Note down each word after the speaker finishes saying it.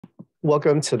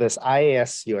Welcome to this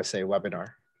IAS-USA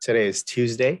webinar. Today is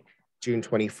Tuesday, June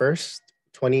 21st,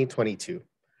 2022.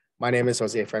 My name is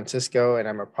Jose Francisco, and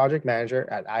I'm a project manager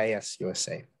at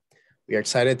IAS-USA. We are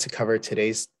excited to cover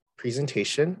today's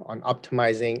presentation on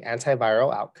optimizing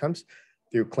antiviral outcomes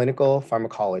through clinical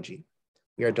pharmacology.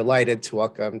 We are delighted to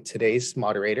welcome today's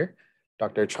moderator,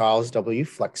 Dr. Charles W.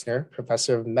 Flexner,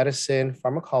 Professor of Medicine,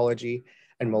 Pharmacology,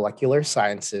 and Molecular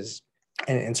Sciences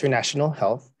and International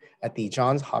Health at the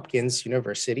Johns Hopkins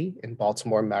University in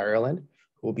Baltimore, Maryland,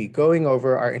 who will be going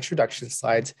over our introduction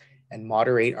slides and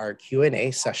moderate our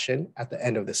Q&A session at the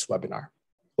end of this webinar.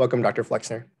 Welcome, Dr.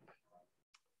 Flexner.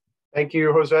 Thank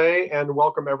you, Jose, and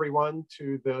welcome everyone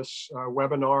to this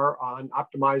webinar on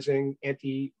optimizing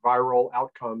antiviral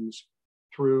outcomes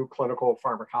through clinical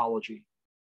pharmacology.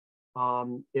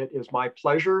 It is my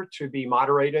pleasure to be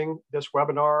moderating this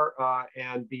webinar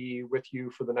and be with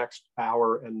you for the next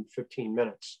hour and 15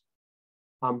 minutes.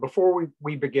 Before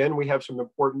we begin, we have some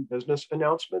important business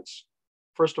announcements.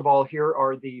 First of all, here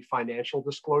are the financial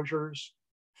disclosures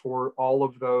for all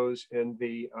of those in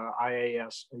the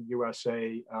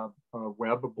IAS-USA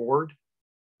web board.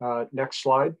 Next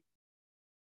slide.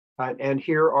 And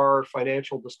here are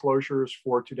financial disclosures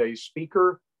for today's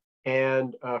speaker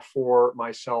and for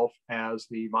myself as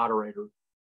the moderator.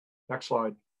 Next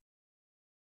slide.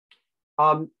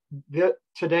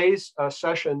 Today's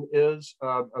session is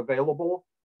available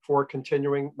for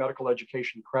continuing medical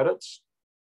education credits.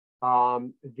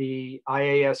 The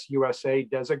IAS-USA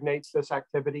designates this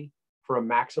activity for a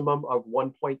maximum of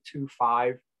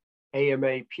 1.25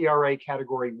 AMA PRA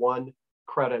Category 1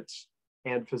 credits,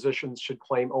 and physicians should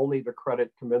claim only the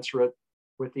credit commensurate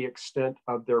with the extent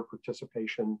of their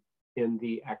participation in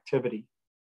the activity.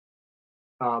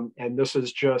 And this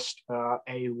is just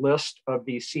a list of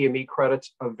the CME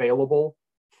credits available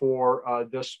for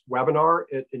this webinar.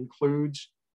 It includes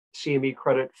CME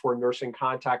credit for nursing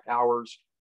contact hours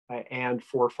and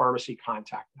for pharmacy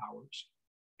contact hours.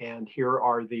 And here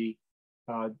are the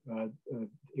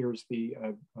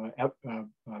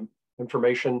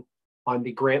information on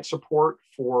the grant support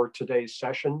for today's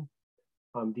session.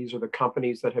 These are the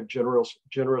companies that have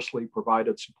generously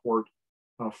provided support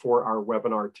for our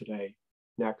webinar today.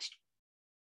 Next.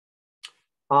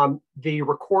 The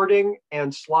recording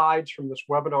and slides from this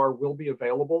webinar will be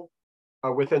available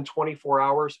within 24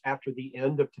 hours after the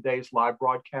end of today's live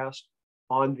broadcast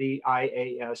on the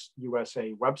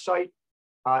IAS-USA website.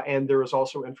 And there is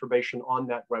also information on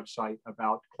that website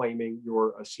about claiming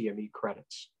your CME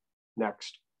credits.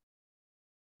 Next.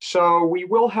 So we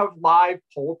will have live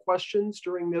poll questions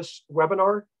during this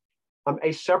webinar.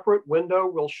 A separate window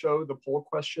will show the poll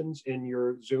questions in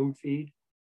your Zoom feed.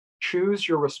 Choose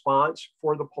your response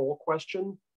for the poll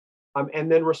question,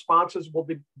 and then responses will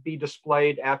be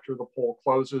displayed after the poll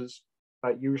closes,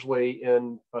 usually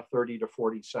in 30 to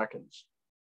 40 seconds.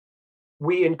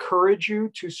 We encourage you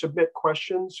to submit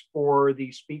questions for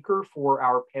the speaker for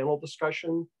our panel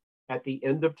discussion at the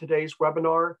end of today's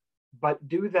webinar, but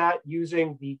do that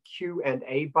using the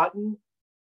Q&A button,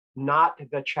 not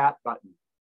the chat button.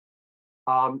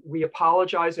 We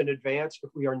apologize in advance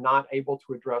if we are not able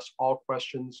to address all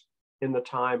questions in the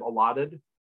time allotted,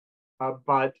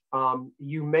 but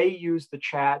you may use the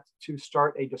chat to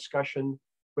start a discussion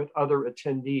with other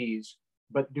attendees,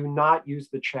 but do not use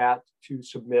the chat to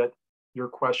submit your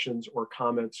questions or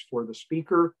comments for the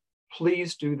speaker.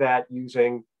 Please do that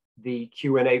using the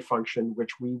Q&A function,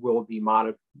 which we will be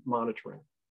monitoring.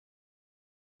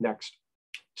 Next.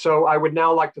 So I would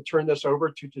now like to turn this over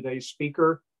to today's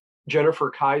speaker, Jennifer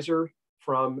Kiser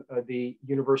from the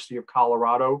University of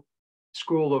Colorado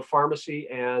School of Pharmacy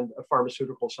and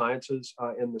Pharmaceutical Sciences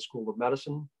in the School of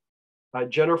Medicine.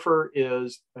 Jennifer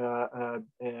is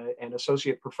an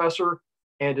associate professor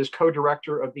and is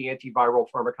co-director of the Antiviral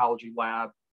Pharmacology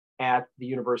Lab at the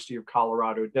University of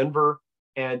Colorado, Denver,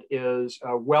 and is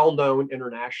well known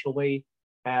internationally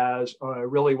as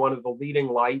really one of the leading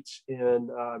lights in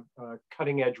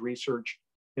cutting edge research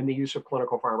in the use of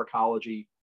clinical pharmacology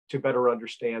to better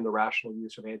understand the rational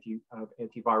use of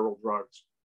antiviral drugs.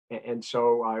 And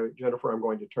so, Jennifer, I'm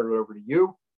going to turn it over to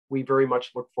you. We very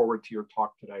much look forward to your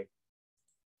talk today.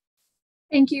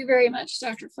 Thank you very much,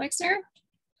 Dr. Flexner.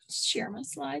 Share my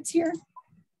slides here.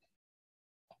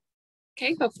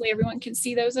 Okay, hopefully everyone can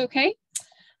see those okay.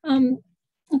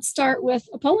 Let's start with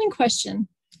a polling question.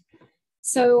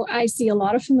 So I see a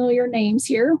lot of familiar names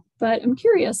here, but I'm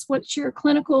curious, what's your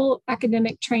clinical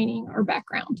academic training or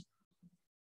background?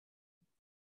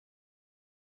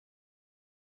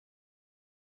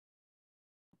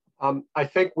 I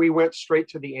think we went straight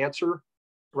to the answer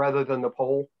rather than the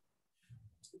poll.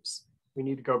 Oops. We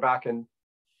need to go back and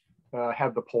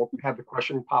have the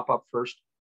question pop up first.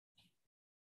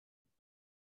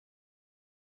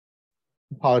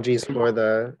 Apologies for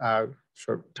the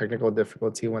short technical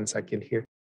difficulty. 1 second here.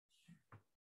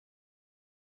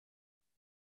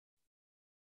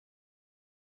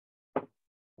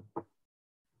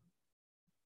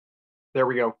 There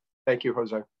we go. Thank you,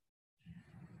 Jose.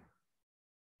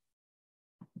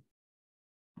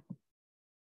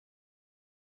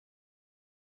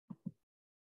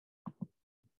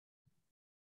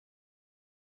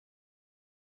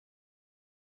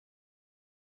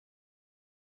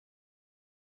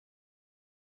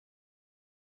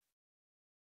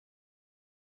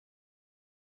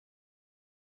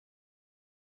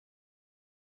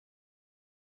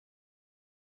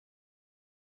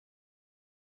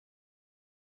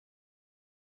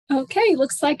 Okay,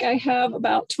 looks like I have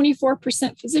about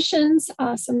 24% physicians,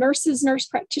 some nurses, nurse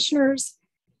practitioners,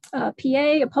 PA,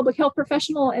 a public health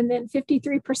professional, and then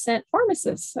 53%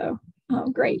 pharmacists. So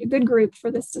great, a good group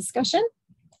for this discussion.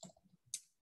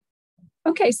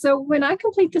 Okay, so when I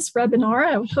complete this webinar,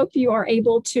 I hope you are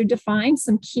able to define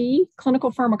some key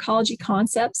clinical pharmacology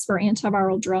concepts for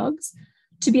antiviral drugs,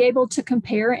 to be able to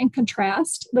compare and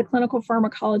contrast the clinical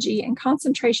pharmacology and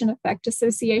concentration effect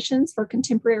associations for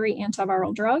contemporary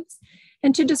antiviral drugs,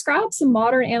 and to describe some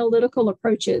modern analytical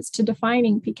approaches to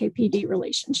defining PK/PD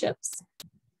relationships.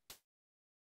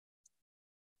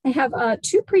 I have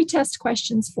 2 pre-test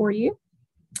questions for you.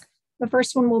 The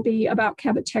first one will be about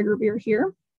cabotegravir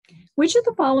here. Which of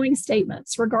the following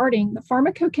statements regarding the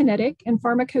pharmacokinetic and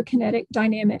pharmacokinetic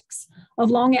dynamics of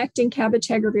long-acting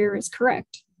cabotegravir is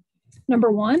correct?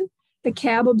 Number 1, the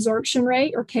CAB absorption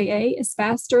rate, or Ka, is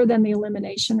faster than the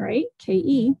elimination rate,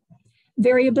 Ke.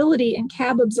 Variability in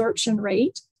CAB absorption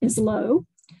rate is low.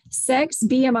 Sex,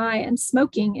 BMI, and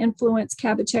smoking influence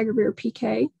cabotegravir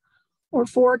PK. Or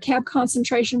 4, CAB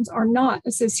concentrations are not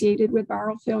associated with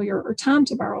viral failure or time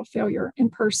to viral failure in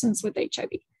persons with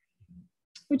HIV.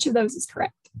 Which of those is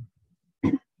correct?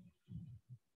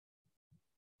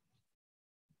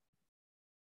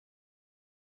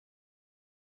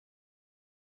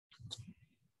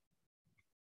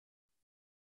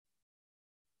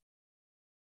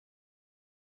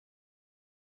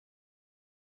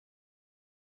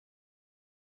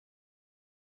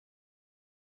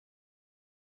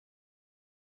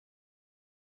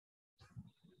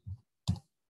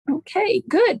 Okay,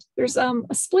 good. There's a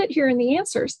split here in the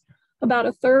answers. About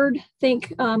a third think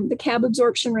the CAB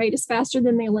absorption rate is faster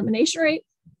than the elimination rate.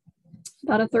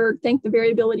 About a third think the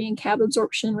variability in CAB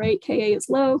absorption rate, Ka, is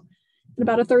low. And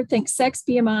about a third think sex,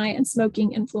 BMI, and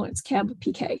smoking influence CAB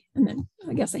PK. And then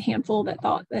I guess a handful that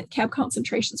thought that CAB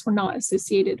concentrations were not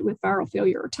associated with viral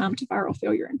failure or time to viral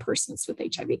failure in persons with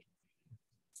HIV. I'm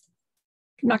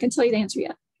not going to tell you the answer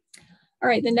yet. All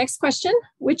right, the next question,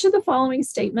 which of the following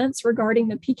statements regarding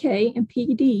the PK and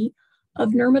PD of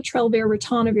nirmatrelvir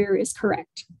ritonavir is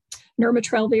correct?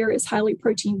 Nirmatrelvir is highly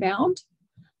protein bound.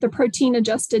 The protein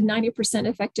adjusted 90%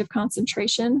 effective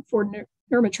concentration for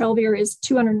nirmatrelvir is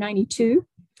 292.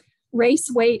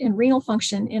 Race, weight, and renal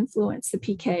function influence the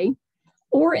PK.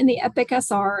 Or in the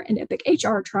EPIC-SR and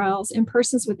EPIC-HR trials in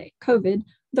persons with COVID,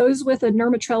 those with a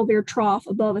nirmatrelvir trough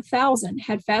above 1,000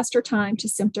 had faster time to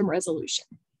symptom resolution.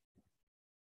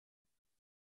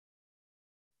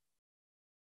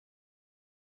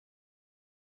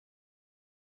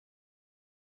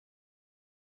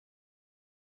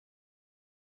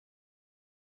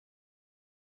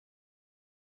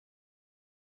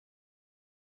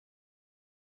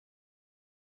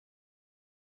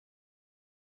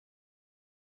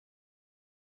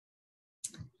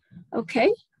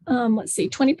 Okay, let's see,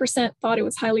 20% thought it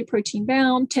was highly protein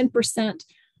bound, 10%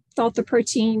 thought the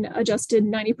protein adjusted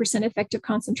 90% effective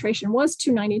concentration was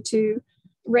 292.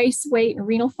 Race, weight, and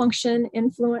renal function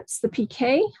influenced the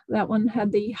PK. That one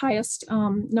had the highest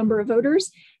number of voters.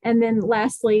 And then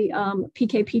lastly,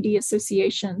 PK/PD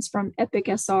associations from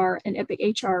EPIC-SR and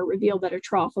EPIC-HR revealed that a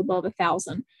trough above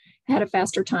 1,000 had a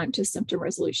faster time to symptom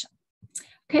resolution.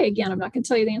 Okay, again, I'm not going to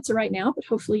tell you the answer right now, but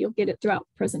hopefully you'll get it throughout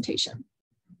the presentation.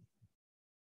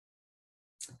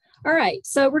 All right,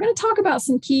 so we're going to talk about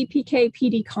some key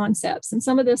PK/PD concepts, and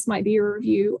some of this might be a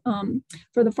review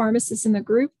for the pharmacists in the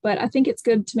group, but I think it's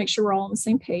good to make sure we're all on the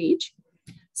same page.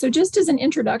 So just as an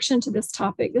introduction to this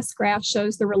topic, this graph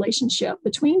shows the relationship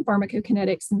between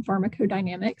pharmacokinetics and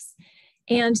pharmacodynamics.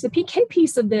 And the PK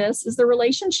piece of this is the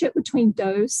relationship between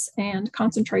dose and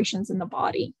concentrations in the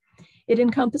body. It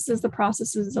encompasses the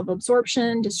processes of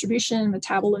absorption, distribution,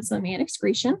 metabolism, and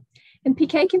excretion. And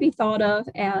PK can be thought of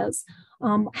as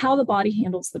how the body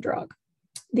handles the drug.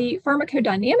 The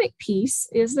pharmacodynamic piece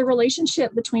is the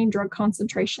relationship between drug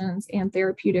concentrations and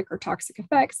therapeutic or toxic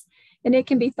effects. and it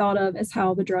can be thought of as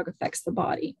how the drug affects the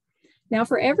body. Now,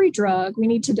 for every drug, we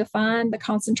need to define the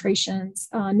concentrations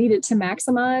needed to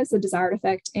maximize the desired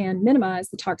effect and minimize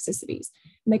the toxicities.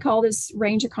 And they call this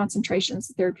range of concentrations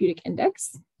the therapeutic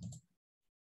index.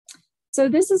 So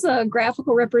this is a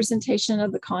graphical representation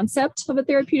of the concept of a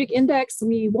therapeutic index.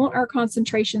 We want our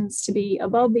concentrations to be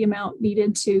above the amount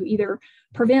needed to either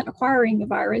prevent acquiring the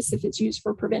virus if it's used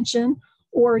for prevention,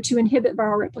 or to inhibit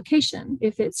viral replication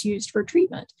if it's used for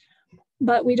treatment.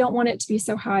 But we don't want it to be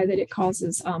so high that it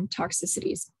causes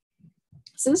toxicities.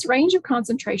 So this range of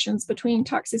concentrations between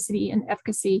toxicity and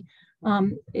efficacy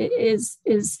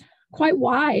is quite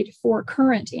wide for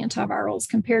current antivirals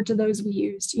compared to those we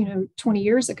used 20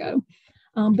 years ago.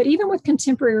 But even with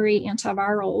contemporary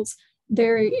antivirals,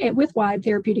 with wide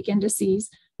therapeutic indices,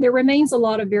 there remains a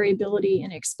lot of variability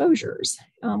in exposures,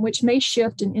 which may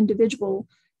shift an individual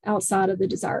outside of the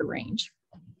desired range.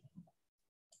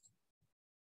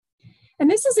 And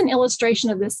this is an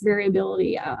illustration of this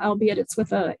variability, albeit it's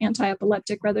with an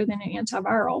anti-epileptic rather than an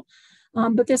antiviral.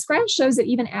 But this graph shows that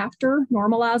even after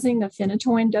normalizing the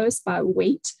phenytoin dose by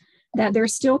weight, that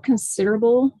there's still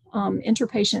considerable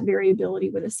interpatient variability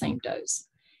with the same dose.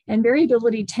 And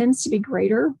variability tends to be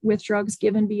greater with drugs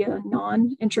given via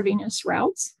non-intravenous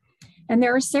routes. And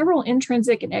there are several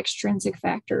intrinsic and extrinsic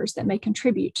factors that may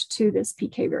contribute to this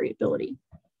PK variability.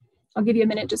 I'll give you a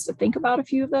minute just to think about a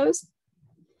few of those.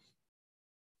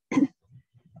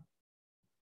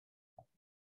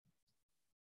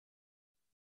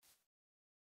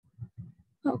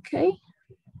 Okay,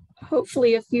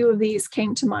 hopefully a few of these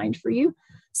came to mind for you.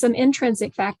 Some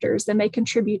intrinsic factors that may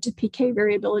contribute to PK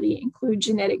variability include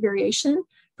genetic variation,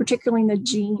 particularly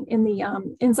in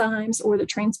the enzymes or the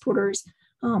transporters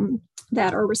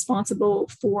that are responsible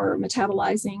for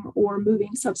metabolizing or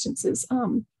moving substances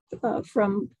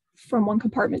from one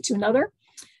compartment to another.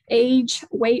 Age,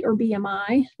 weight or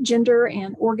BMI, gender,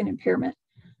 and organ impairment.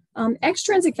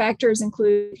 Extrinsic factors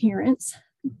include adherence,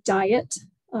 diet,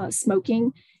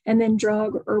 smoking, and then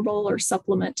drug, herbal, or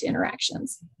supplement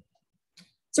interactions.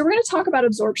 So we're going to talk about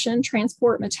absorption,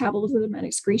 transport, metabolism, and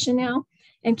excretion now,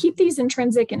 and keep these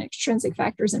intrinsic and extrinsic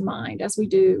factors in mind as we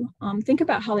do. Think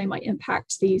about how they might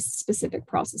impact these specific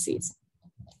processes.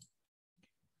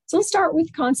 So let's start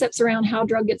with concepts around how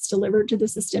drug gets delivered to the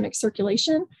systemic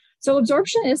circulation. So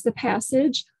absorption is the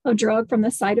passage of drug from the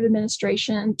site of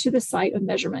administration to the site of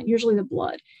measurement, usually the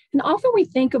blood. And often we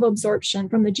think of absorption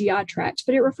from the GI tract,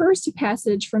 but it refers to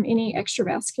passage from any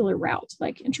extravascular route,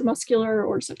 like intramuscular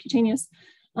or subcutaneous.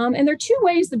 And there are two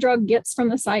ways the drug gets from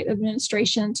the site of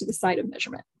administration to the site of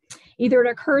measurement. Either it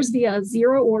occurs via a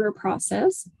zero order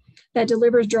process that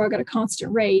delivers drug at a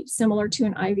constant rate, similar to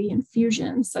an IV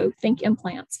infusion, so think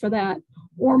implants for that,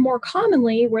 or more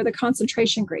commonly, where the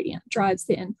concentration gradient drives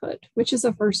the input, which is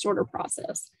a first order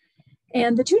process.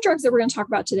 And the two drugs that we're going to talk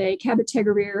about today,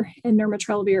 cabotegravir and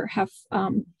nirmatrelvir, have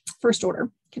first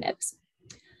order kinetics.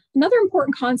 Another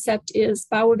important concept is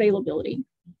bioavailability.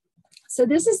 So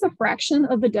this is the fraction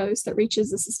of the dose that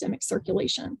reaches the systemic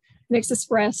circulation. And it's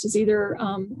expressed as either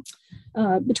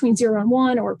between 0 and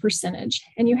 1 or a percentage.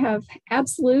 And you have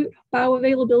absolute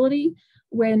bioavailability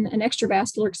when an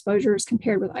extravascular exposure is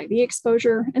compared with IV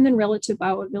exposure, and then relative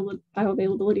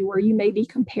bioavailability where you may be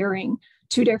comparing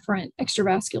two different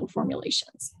extravascular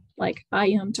formulations, like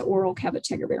IM to oral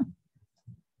cabotegravir.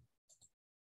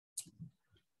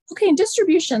 Okay, in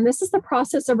distribution, this is the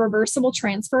process of reversible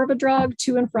transfer of a drug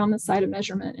to and from the site of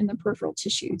measurement in the peripheral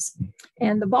tissues.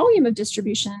 And the volume of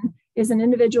distribution is an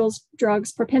individual's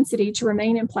drug's propensity to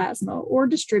remain in plasma or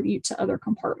distribute to other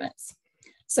compartments.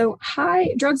 So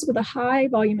drugs with a high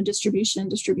volume of distribution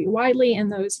distribute widely,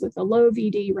 and those with a low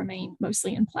VD remain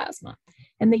mostly in plasma.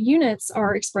 And the units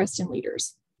are expressed in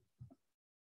liters.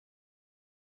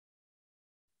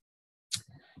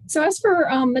 So as for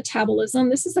metabolism,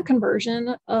 this is a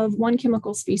conversion of one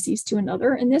chemical species to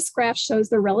another. And this graph shows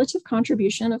the relative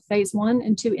contribution of phase 1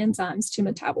 and 2 enzymes to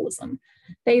metabolism.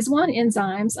 Phase 1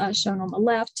 enzymes, shown on the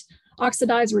left,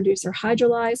 oxidize, reduce, or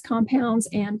hydrolyze compounds,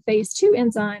 and phase 2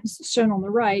 enzymes, shown on the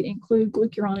right, include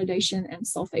glucuronidation and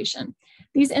sulfation.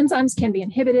 These enzymes can be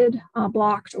inhibited,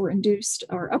 blocked, or induced,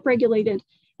 or upregulated,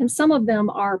 and some of them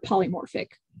are polymorphic.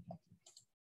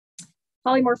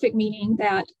 Polymorphic meaning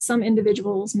that some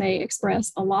individuals may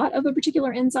express a lot of a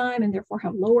particular enzyme and therefore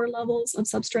have lower levels of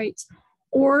substrates,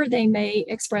 or they may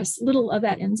express little of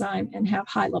that enzyme and have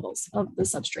high levels of the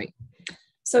substrate.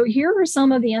 So here are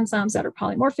some of the enzymes that are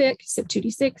polymorphic: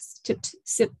 CYP2D6,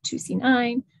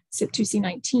 CYP2C9,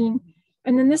 CYP2C19.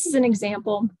 And then this is an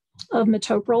example of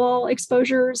metoprolol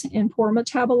exposures in poor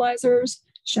metabolizers,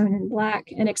 shown in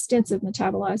black, and extensive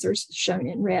metabolizers, shown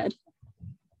in red.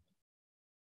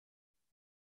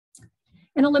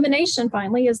 And elimination,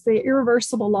 finally, is the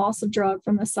irreversible loss of drug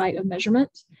from the site of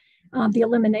measurement. The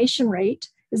elimination rate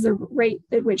is the rate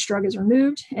at which drug is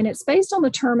removed, and it's based on the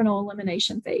terminal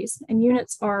elimination phase, and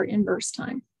units are inverse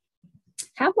time.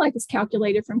 Half-life is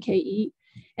calculated from KE,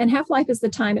 and half-life is the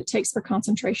time it takes for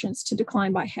concentrations to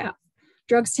decline by half.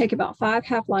 Drugs take about 5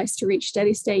 half-lives to reach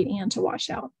steady state and to wash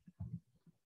out.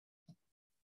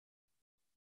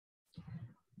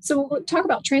 So we'll talk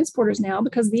about transporters now,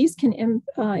 because these can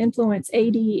influence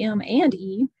A, D, M, and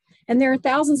E. And there are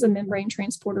thousands of membrane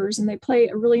transporters, and they play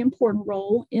a really important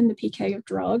role in the PK of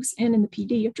drugs and in the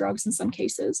PD of drugs in some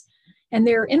cases. And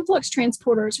they're influx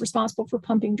transporters responsible for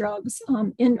pumping drugs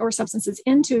or substances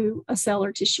into a cell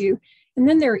or tissue. And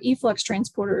then there are efflux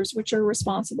transporters, which are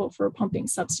responsible for pumping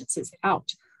substances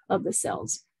out of the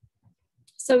cells.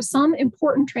 So some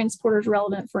important transporters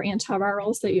relevant for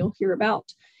antivirals that you'll hear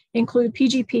about include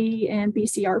PGP and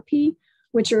BCRP,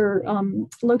 which are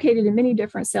located in many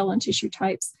different cell and tissue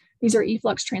types. These are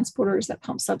efflux transporters that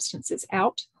pump substances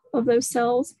out of those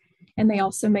cells, and they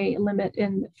also may limit,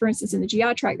 for instance, in the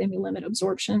GI tract, they may limit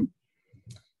absorption.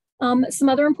 Some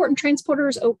other important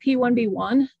transporters,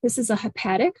 OP1B1. This is a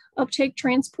hepatic uptake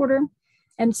transporter,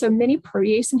 and so many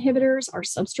protease inhibitors are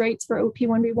substrates for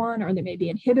OP1B1, or they may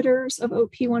be inhibitors of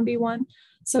OP1B1.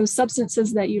 So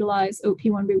substances that utilize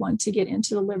OP1B1 to get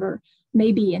into the liver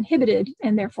may be inhibited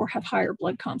and therefore have higher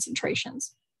blood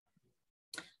concentrations.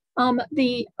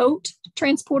 The OAT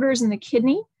transporters in the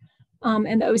kidney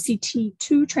and the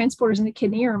OCT2 transporters in the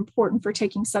kidney are important for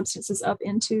taking substances up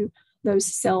into those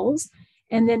cells.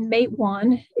 And then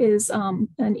MATE1 is an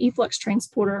efflux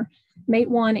transporter.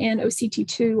 MATE1 and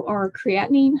OCT2 are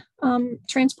creatinine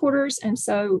transporters. And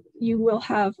so you will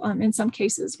have, in some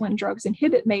cases, when drugs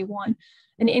inhibit MATE1,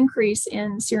 an increase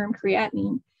in serum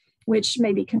creatinine, which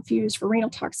may be confused for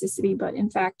renal toxicity, but in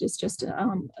fact is just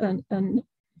a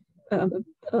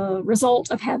result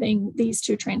of having these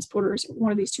two transporters,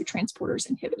 one of these two transporters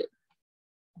inhibited.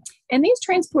 And these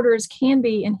transporters can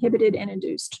be inhibited and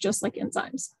induced, just like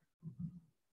enzymes.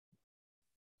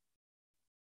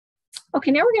 Okay,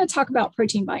 now we're going to talk about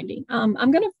protein binding. I'm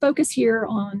going to focus here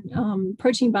on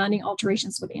protein binding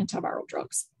alterations with antiviral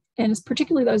drugs, and it's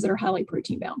particularly those that are highly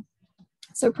protein bound.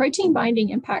 So protein binding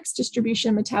impacts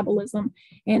distribution, metabolism,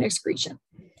 and excretion.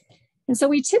 And so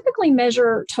we typically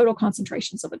measure total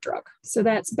concentrations of a drug. So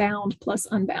that's bound plus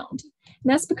unbound.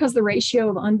 And that's because the ratio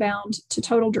of unbound to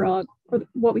total drug, or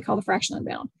what we call the fraction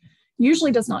unbound,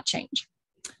 usually does not change.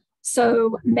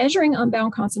 So measuring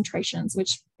unbound concentrations,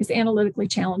 which is analytically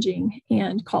challenging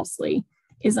and costly,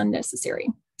 is unnecessary.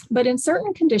 But in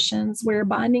certain conditions where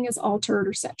binding is altered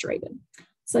or saturated,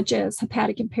 such as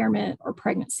hepatic impairment or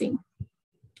pregnancy,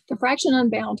 the fraction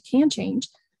unbound can change,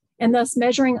 and thus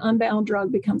measuring unbound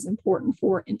drug becomes important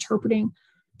for interpreting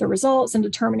the results and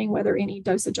determining whether any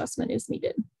dose adjustment is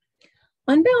needed.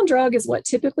 Unbound drug is what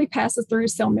typically passes through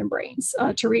cell membranes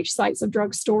to reach sites of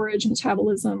drug storage,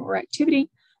 metabolism, or activity.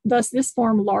 Thus, this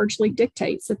form largely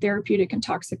dictates the therapeutic and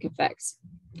toxic effects.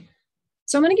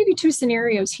 So I'm going to give you two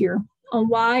scenarios here on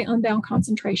why unbound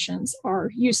concentrations are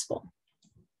useful.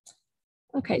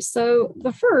 Okay, so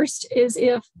the first is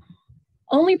if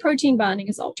only protein binding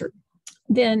is altered,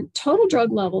 then total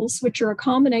drug levels, which are a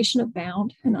combination of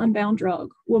bound and unbound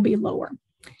drug, will be lower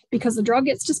because the drug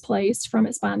gets displaced from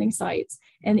its binding sites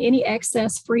and any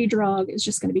excess free drug is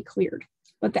just going to be cleared.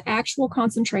 But the actual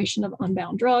concentration of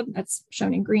unbound drug, that's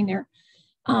shown in green there,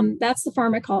 that's the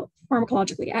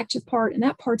pharmacologically active part, and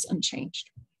that part's unchanged.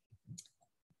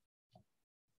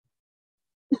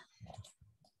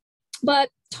 But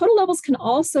total levels can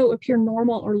also appear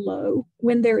normal or low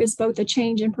when there is both a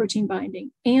change in protein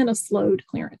binding and a slowed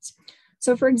clearance.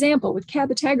 So for example, with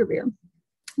cabotegravir,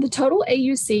 the total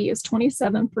AUC is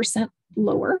 27%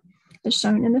 lower, as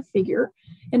shown in the figure,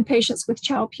 in patients with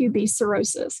Child-Pugh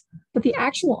cirrhosis. But the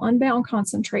actual unbound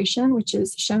concentration, which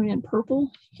is shown in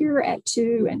purple here at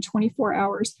 2 and 24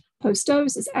 hours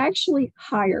post-dose, is actually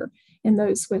higher in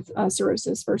those with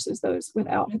cirrhosis versus those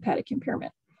without hepatic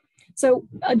impairment. So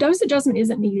a dose adjustment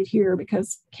isn't needed here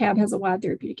because CAB has a wide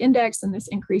therapeutic index and this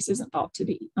increase isn't thought to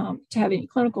be to have any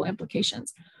clinical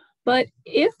implications. But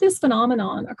if this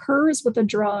phenomenon occurs with a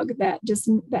drug that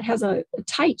has a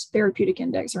tight therapeutic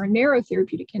index or a narrow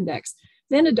therapeutic index,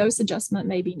 then a dose adjustment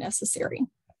may be necessary.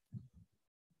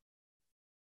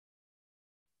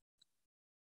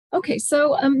 Okay,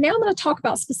 so now I'm going to talk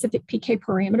about specific PK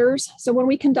parameters. So when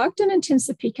we conduct an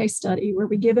intensive PK study where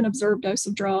we give an observed dose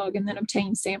of drug and then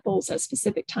obtain samples at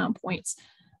specific time points,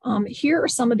 here are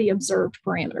some of the observed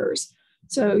parameters.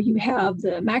 So you have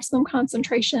the maximum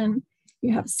concentration,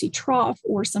 you have a C trough,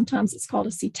 or sometimes it's called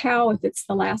a C tau if it's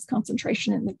the last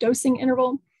concentration in the dosing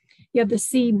interval. You have the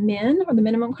C min, or the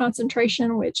minimum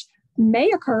concentration, which may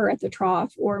occur at the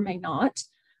trough or may not.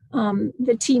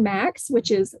 The T max,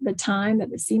 which is the time that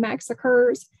the C max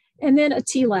occurs, and then a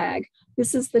T lag.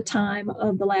 This is the time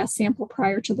of the last sample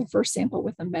prior to the first sample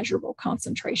with a measurable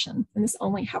concentration. And this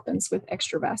only happens with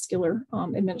extravascular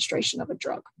administration of a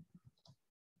drug.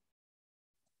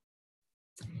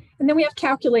 And then we have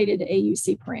calculated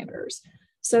AUC parameters.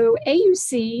 So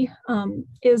AUC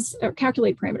is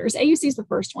calculate parameters. AUC is the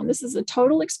first one. This is the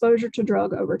total exposure to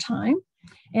drug over time.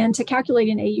 And to calculate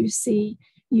an AUC,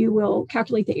 you will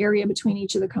calculate the area between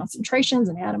each of the concentrations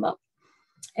and add them up.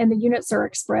 And the units are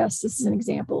expressed, this is an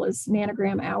example, as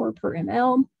nanogram hour per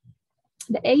ml.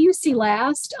 The AUC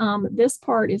last, this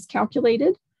part is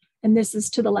calculated, and this is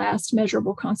to the last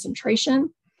measurable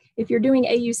concentration. If you're doing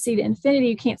AUC to infinity,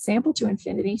 you can't sample to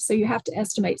infinity, so you have to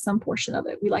estimate some portion of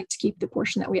it. We like to keep the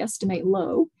portion that we estimate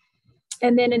low.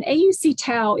 And then an AUC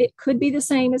tau, it could be the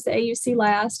same as the AUC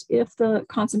last if the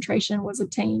concentration was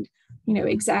obtained,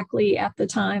 exactly at the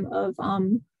time of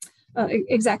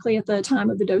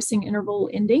the dosing interval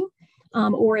ending,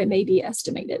 or it may be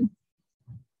estimated.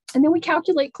 And then we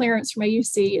calculate clearance from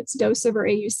AUC. It's dose over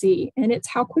AUC, and it's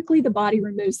how quickly the body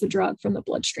removes the drug from the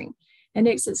bloodstream. And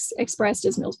it's expressed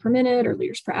as mils per minute or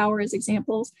liters per hour as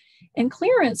examples. And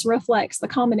clearance reflects the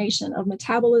combination of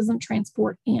metabolism,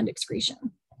 transport, and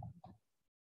excretion.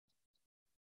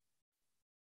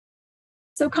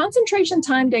 So concentration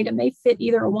time data may fit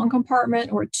either a one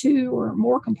compartment or a two or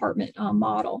more compartment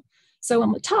model. So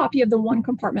on the top, you have the one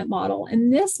compartment model,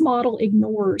 and this model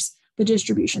ignores the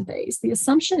distribution phase. The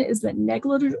assumption is that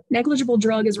negligible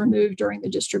drug is removed during the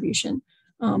distribution,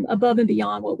 above and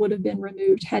beyond what would have been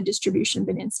removed had distribution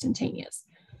been instantaneous.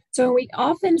 So we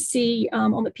often see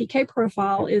on the PK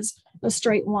profile is a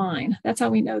straight line. That's how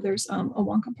we know there's a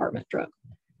one compartment drug.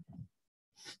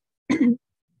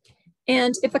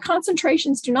 And if the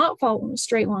concentrations do not follow in a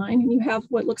straight line, and you have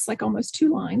what looks like almost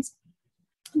two lines,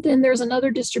 then there's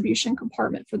another distribution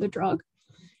compartment for the drug.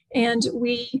 And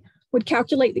we would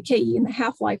calculate the KE and the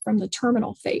half-life from the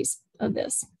terminal phase of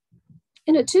this.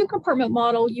 In a two compartment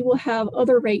model, you will have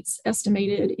other rates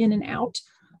estimated in and out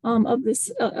of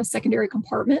this secondary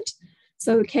compartment.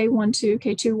 So K12,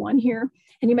 K21 here,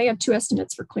 and you may have two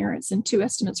estimates for clearance and two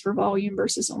estimates for volume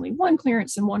versus only one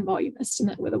clearance and one volume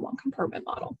estimate with a one compartment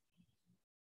model.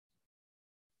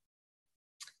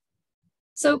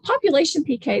 So population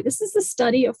PK, this is the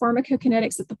study of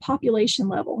pharmacokinetics at the population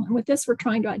level. And with this, we're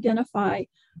trying to identify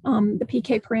the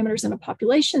PK parameters in a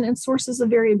population and sources of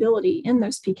variability in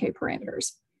those PK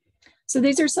parameters. So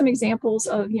these are some examples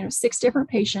of 6 different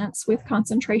patients with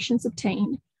concentrations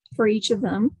obtained for each of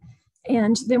them.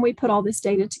 And then we put all this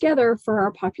data together for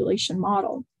our population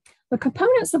model. The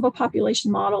components of a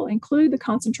population model include the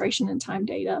concentration and time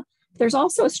data. There's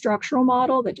also a structural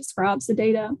model that describes the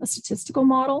data, a statistical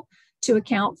model to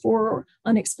account for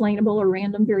unexplainable or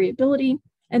random variability.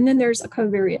 And then there's a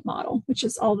covariate model, which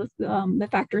is all the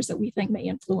factors that we think may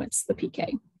influence the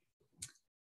PK.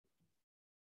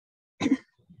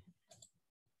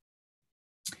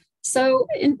 So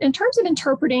in terms of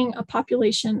interpreting a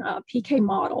population PK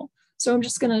model, so I'm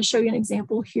just going to show you an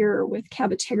example here with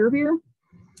cabotegravir.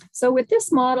 So with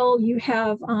this model, you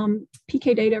have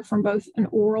PK data from both an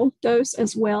oral dose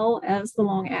as well as the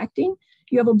long-acting.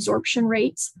 You have absorption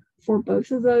rates for both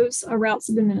of those routes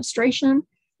of administration.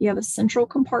 You have a central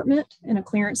compartment and a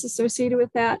clearance associated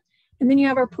with that. And then you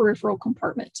have a peripheral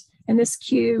compartment. And this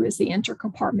Q is the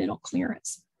intercompartmental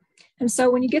clearance. And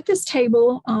so when you get this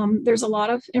table, there's a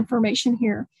lot of information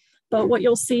here. But what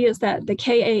you'll see is that the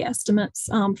Ka estimates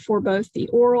for both the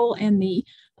oral and the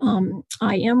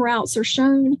IM routes are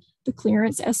shown, the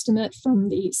clearance estimate from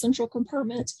the central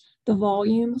compartment, the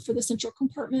volume for the central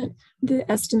compartment, the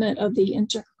estimate of the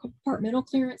intercompartmental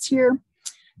clearance here,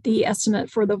 the estimate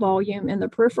for the volume in the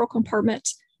peripheral compartment.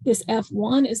 This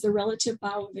F1 is the relative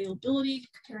bioavailability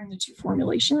comparing the two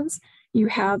formulations. You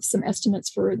have some estimates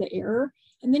for the error,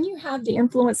 and then you have the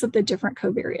influence of the different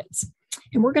covariates.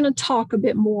 And we're going to talk a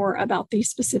bit more about these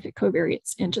specific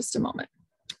covariates in just a moment.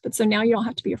 But so now you don't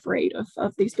have to be afraid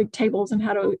of these big tables and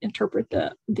how to interpret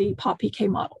the POP-PK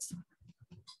models.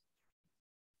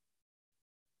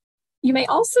 You may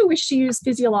also wish to use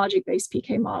physiologic-based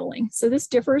PK modeling. So this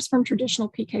differs from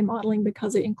traditional PK modeling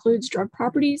because it includes drug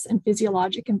properties and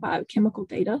physiologic and biochemical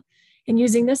data. And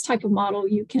using this type of model,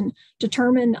 you can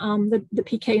determine the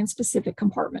PK in specific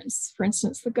compartments, for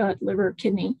instance, the gut, liver,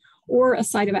 kidney, or a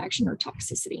site of action or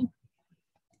toxicity.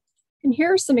 And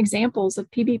here are some examples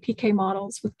of PBPK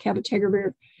models with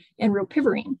cabotegravir and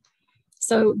rilpivirine.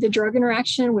 So the drug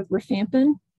interaction with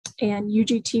rifampin and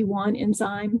UGT1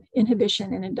 enzyme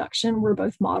inhibition and induction were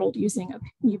both modeled using a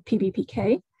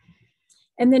PBPK.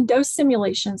 And then dose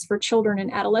simulations for children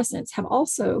and adolescents have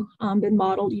also been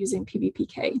modeled using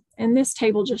PBPK. And this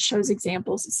table just shows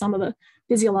examples of some of the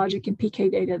physiologic and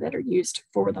PK data that are used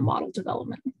for the model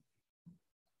development.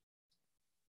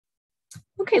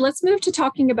 Okay, let's move to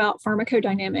talking about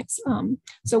pharmacodynamics.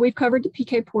 So we've covered the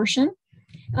PK portion.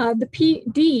 The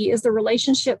PD is the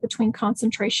relationship between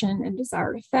concentration and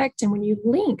desired effect. And when you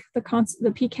link the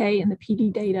PK and the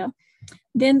PD data,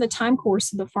 then the time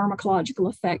course of the pharmacological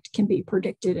effect can be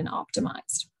predicted and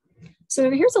optimized. So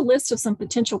here's a list of some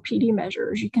potential PD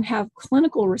measures. You can have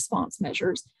clinical response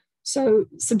measures, so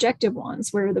subjective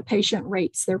ones where the patient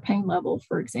rates their pain level,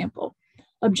 for example.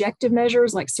 Objective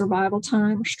measures like survival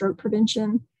time or stroke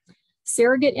prevention.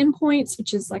 Surrogate endpoints,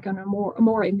 which is like a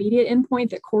more immediate endpoint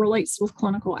that correlates with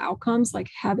clinical outcomes like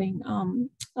having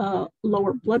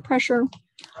lower blood pressure,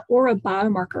 or a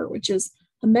biomarker, which is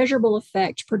a measurable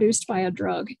effect produced by a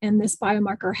drug, and this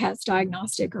biomarker has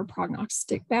diagnostic or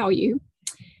prognostic value.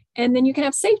 And then you can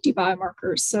have safety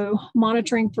biomarkers, so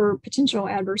monitoring for potential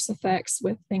adverse effects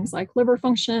with things like liver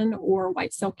function or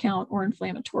white cell count or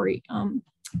inflammatory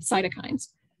cytokines.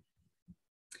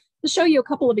 To show you a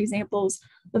couple of examples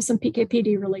of some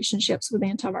PK/PD relationships with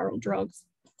antiviral drugs.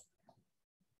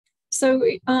 So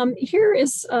here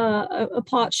is a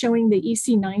plot showing the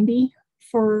EC90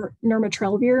 for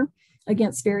nirmatrelvir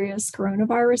against various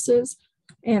coronaviruses.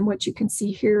 And what you can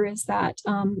see here is that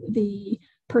the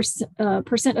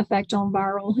percent effect on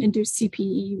viral induced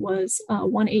CPE was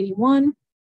 181.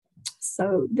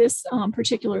 So this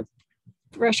particular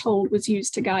threshold was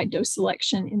used to guide dose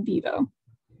selection in vivo.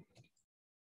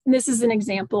 And this is an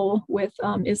example with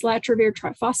islatravir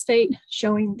triphosphate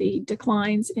showing the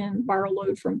declines in viral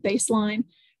load from baseline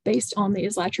based on the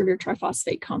islatravir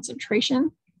triphosphate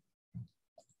concentration.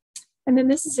 And then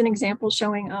this is an example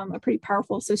showing a pretty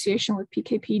powerful association with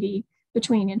PK/PD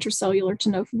between intracellular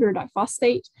tenofovir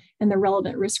diphosphate and the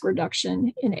relevant risk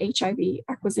reduction in HIV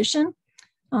acquisition.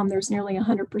 There's nearly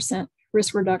 100%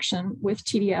 risk reduction with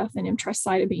TDF and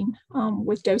emtricitabine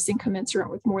with dosing commensurate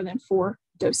with more than 4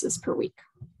 doses per week.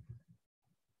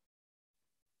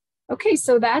 Okay,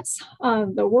 so that's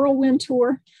the whirlwind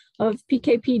tour of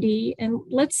PK/PD, and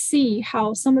let's see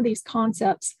how some of these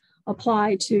concepts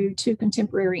apply to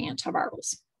contemporary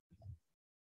antivirals.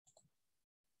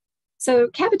 So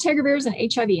cabotegravir is an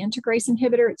HIV integrase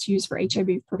inhibitor. It's used for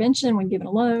HIV prevention when given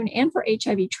alone and for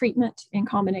HIV treatment in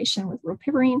combination with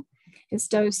rilpivirine. It's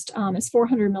dosed as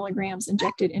 400 milligrams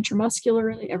injected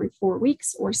intramuscularly every 4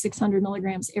 weeks or 600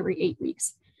 milligrams every 8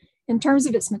 weeks. In terms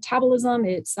of its metabolism,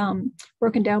 it's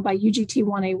broken down by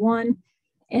UGT1A1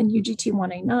 and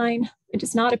UGT1A9. It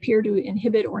does not appear to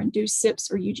inhibit or induce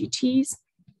CYPs or UGTs.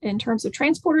 In terms of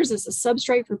transporters, it's a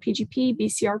substrate for PGP,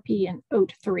 BCRP, and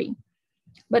OAT3,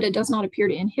 but it does not appear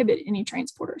to inhibit any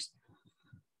transporters.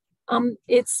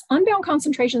 Its unbound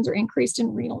concentrations are increased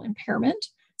in renal impairment,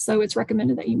 so it's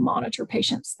recommended that you monitor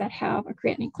patients that have a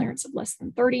creatinine clearance of less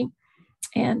than 30.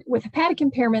 And with hepatic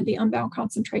impairment, the unbound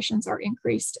concentrations are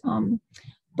increased,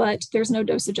 but there's no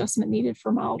dose adjustment needed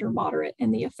for mild or moderate,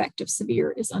 and the effect of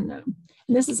severe is unknown.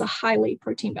 And this is a highly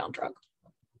protein-bound drug.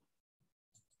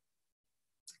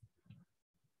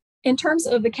 In terms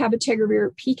of the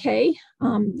cabotegravir PK,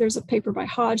 there's a paper by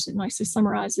Hodge that nicely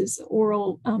summarizes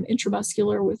oral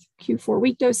intramuscular with Q4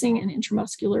 week dosing and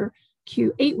intramuscular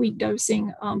Q8 week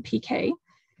dosing PK.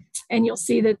 And you'll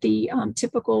see that the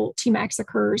typical Tmax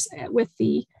occurs with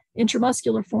the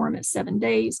intramuscular form at 7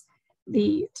 days.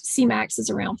 The Cmax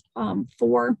is around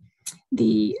 4.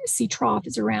 The C trough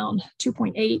is around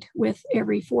 2.8 with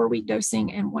every 4 week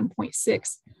dosing and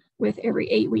 1.6 with every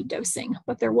 8 week dosing.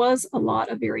 But there was a lot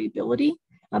of variability,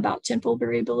 about tenfold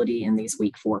variability in these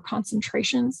week 4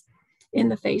 concentrations in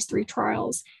the phase 3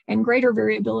 trials. And greater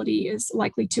variability is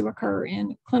likely to occur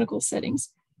in clinical settings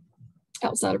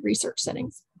outside of research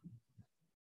settings.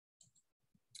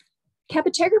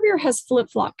 Cabotegravir has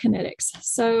flip-flop kinetics.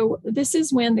 So this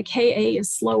is when the Ka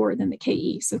is slower than the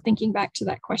Ke. So thinking back to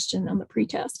that question on the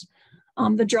pretest,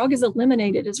 the drug is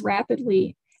eliminated as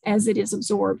rapidly as it is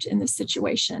absorbed in this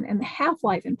situation. And the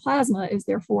half-life in plasma is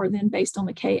therefore then based on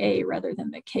the Ka rather than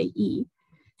the Ke.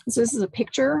 So this is a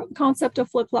picture concept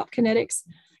of flip-flop kinetics.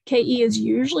 Ke is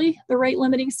usually the rate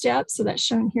limiting step. So that's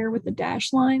shown here with the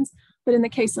dashed lines. But in the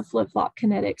case of flip-flop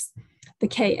kinetics, the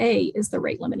Ka is the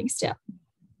rate limiting step.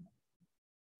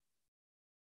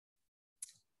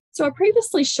 So I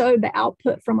previously showed the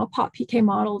output from a POP-PK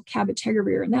model of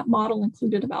cabotegravir, and that model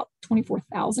included about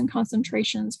 24,000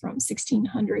 concentrations from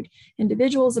 1,600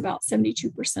 individuals, about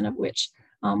 72% of which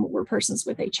were persons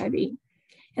with HIV.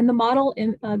 And the model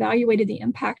evaluated the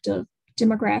impact of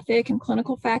demographic and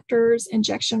clinical factors,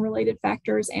 injection-related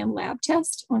factors, and lab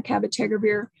tests on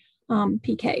cabotegravir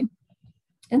PK.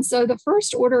 And so the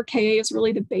first order Ka is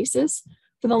really the basis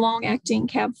for the long-acting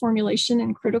CAB formulation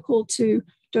and critical to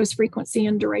dose frequency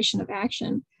and duration of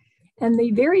action. And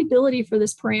the variability for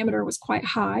this parameter was quite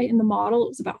high in the model. It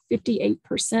was about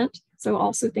 58%. So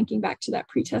also thinking back to that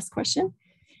pretest question.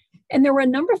 And there were a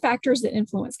number of factors that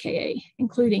influence Ka,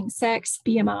 including sex,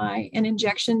 BMI, and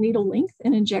injection needle length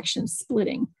and injection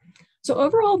splitting. So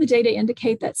overall, the data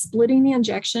indicate that splitting the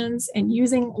injections and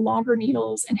using longer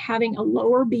needles and having a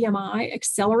lower BMI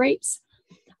accelerates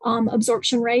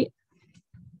absorption rate.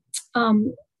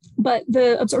 But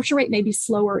the absorption rate may be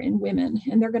slower in women,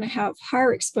 and they're going to have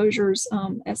higher exposures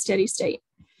at steady state.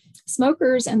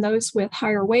 Smokers and those with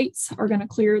higher weights are going to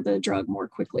clear the drug more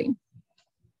quickly.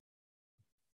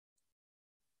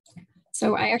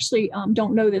 So I actually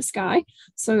don't know this guy,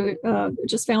 so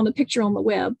just found a picture on the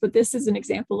web, but this is an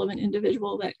example of an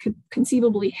individual that could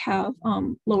conceivably have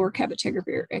lower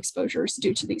cabotegravir exposures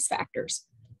due to these factors.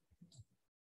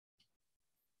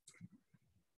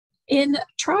 In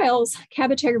trials,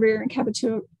 cabotegravir and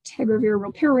cabotegravir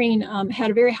rilpivirine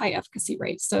had a very high efficacy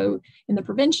rate. So in the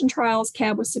prevention trials,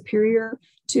 CAB was superior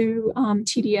to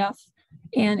TDF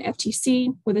and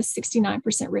FTC with a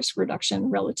 69% risk reduction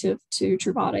relative to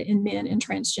Truvada in men and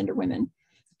transgender women,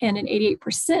 and an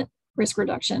 88% risk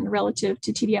reduction relative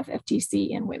to TDF FTC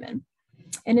in women.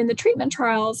 And in the treatment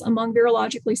trials, among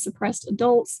virologically suppressed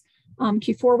adults,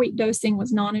 Q4-week dosing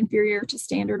was non-inferior to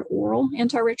standard oral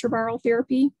antiretroviral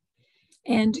therapy,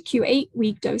 and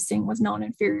Q8-week dosing was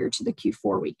non-inferior to the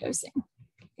Q4-week dosing.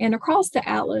 And across the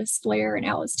ATLAS, FLAIR, and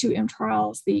ATLAS-2M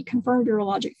trials, the confirmed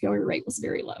virologic failure rate was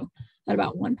very low, at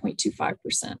about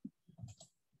 1.25%.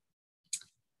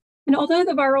 And although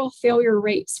the viral failure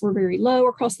rates were very low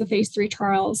across the phase 3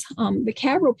 trials, the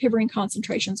CAB rilpivirine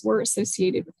concentrations were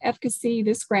associated with efficacy.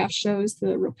 This graph shows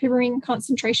the rilpivirine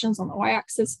concentrations on the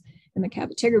y-axis and the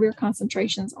cabotegravir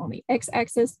concentrations on the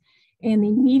x-axis. And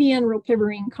the median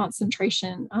rilpivirine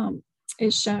concentration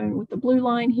is shown with the blue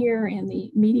line here, and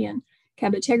the median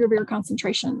cabotegravir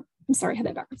concentration, I'm sorry, I had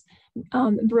that backwards.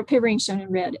 The rilpivirine shown in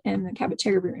red and the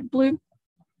cabotegravir in blue.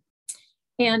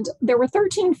 And there were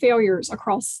 13 failures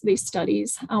across these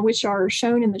studies, which are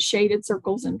shown in the shaded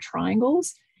circles and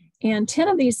triangles. And 10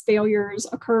 of these failures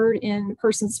occurred in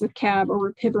persons with CAB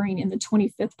or rilpivirine in the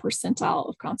 25th percentile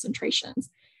of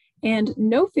concentrations. And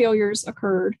no failures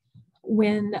occurred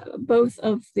when both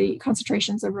of the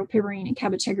concentrations of rilpivirine and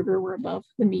cabotegravir were above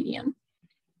the median.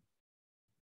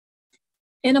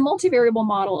 In a multivariable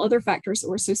model, other factors that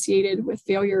were associated with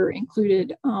failure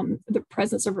included the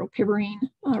presence of rilpivirine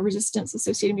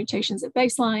resistance-associated mutations at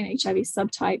baseline, HIV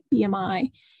subtype,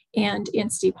 BMI, and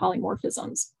INSTI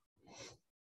polymorphisms.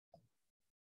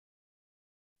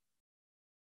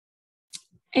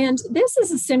 And this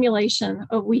is a simulation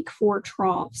of week 4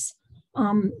 troughs.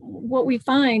 What we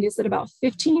find is that about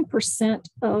 15%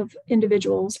 of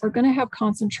individuals are going to have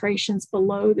concentrations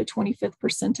below the 25th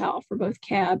percentile for both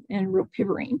CAB and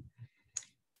rilpivirine.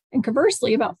 And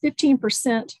conversely, about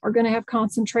 15% are going to have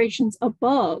concentrations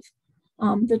above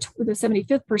the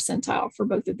 75th percentile for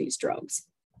both of these drugs.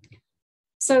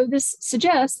 So this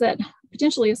suggests that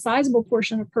potentially a sizable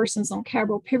portion of persons on CAB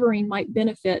rilpivirine might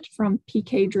benefit from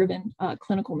PK-driven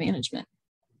clinical management.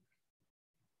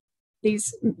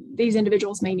 These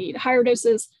individuals may need higher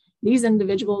doses. These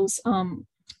individuals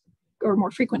or more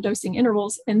frequent dosing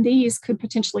intervals, and these could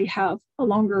potentially have a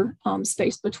longer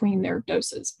space between their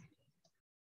doses.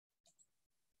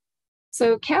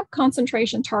 So CAB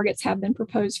concentration targets have been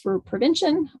proposed for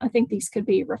prevention. I think these could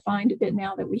be refined a bit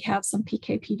now that we have some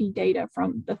PK/PD data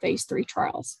from the phase 3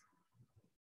 trials.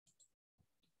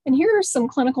 And here are some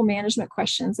clinical management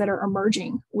questions that are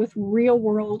emerging with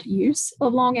real-world use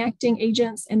of long-acting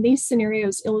agents, and these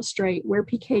scenarios illustrate where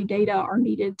PK data are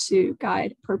needed to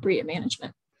guide appropriate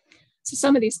management. So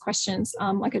some of these questions,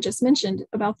 like I just mentioned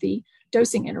about the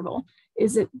dosing interval,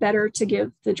 is it better to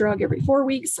give the drug every 4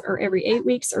 weeks or every 8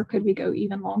 weeks, or could we go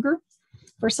even longer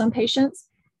for some patients?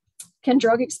 Can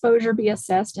drug exposure be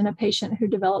assessed in a patient who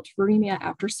developed viremia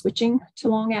after switching to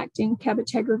long-acting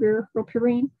cabotegravir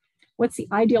rilpivirine? What's the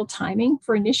ideal timing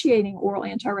for initiating oral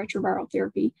antiretroviral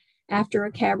therapy after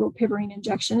a CAB rilpivirine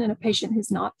injection in a patient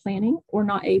who's not planning or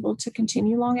not able to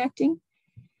continue long-acting?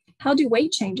 How do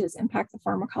weight changes impact the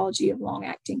pharmacology of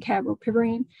long-acting CAB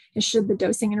rilpivirine? And should the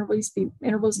dosing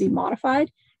intervals be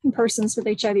modified in persons with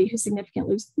HIV who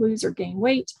significantly lose or gain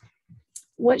weight?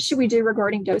 What should we do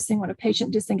regarding dosing when a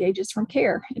patient disengages from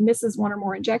care and misses 1 or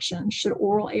more injections? Should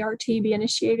oral ART be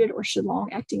initiated, or should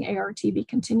long-acting ART be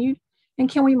continued? And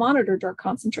can we monitor drug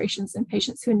concentrations in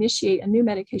patients who initiate a new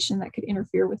medication that could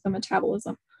interfere with the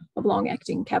metabolism of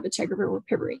long-acting cabotegravir or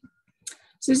piperine?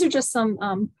 So these are just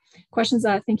some questions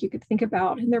that I think you could think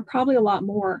about, and there are probably a lot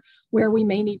more where we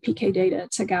may need PK data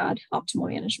to guide optimal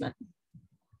management.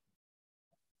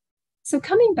 So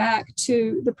coming back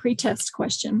to the pretest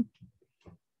question,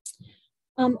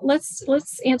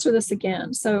 let's answer this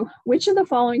again. So which of the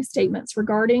following statements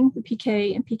regarding the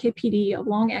PK and PK/PD of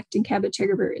long-acting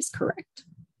cabotegravir is correct?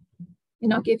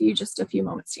 And I'll give you just a few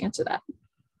moments to answer that.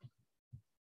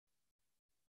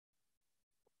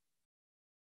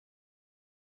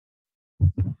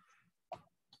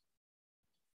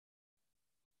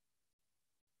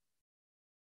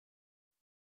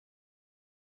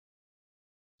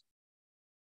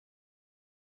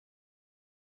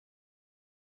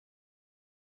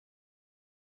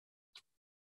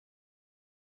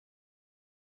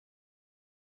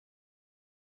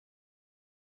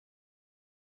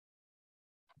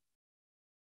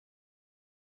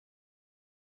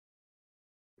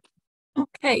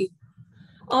 Okay,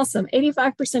 awesome.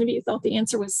 85% of you thought the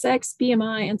answer was sex,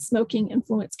 BMI, and smoking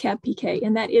influence CAB PK,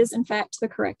 and that is in fact the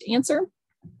correct answer.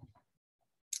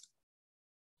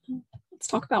 Let's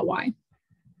talk about why.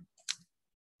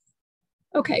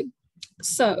 Okay,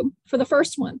 so for the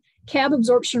first one, CAB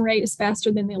absorption rate is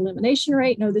faster than the elimination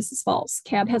rate. No, this is false.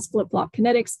 CAB has flip-flop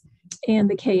kinetics, and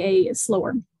the Ka is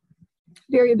slower.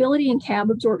 Variability in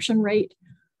CAB absorption rate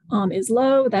is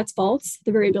low. That's false.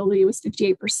 The variability was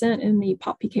 58% in the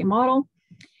POP-PK model.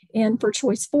 And for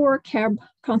choice 4, CAB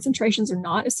concentrations are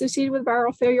not associated with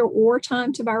viral failure or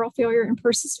time to viral failure and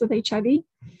persist with HIV.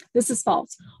 This is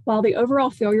false. While the overall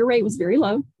failure rate was very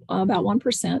low, about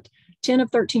 1%, 10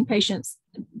 of 13 patients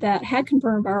that had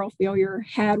confirmed viral failure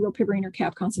had rilpivirine or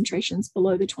CAB concentrations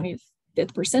below the 25th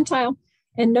percentile,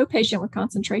 and no patient with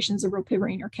concentrations of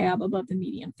rilpivirine or CAB above the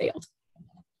median failed.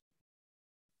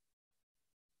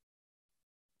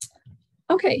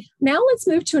 Okay, now let's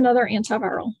move to another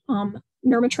antiviral,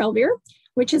 nirmatrelvir,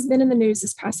 which has been in the news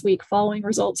this past week following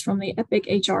results from the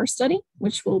EPIC-HR study,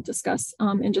 which we'll discuss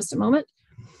in just a moment.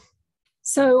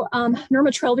 So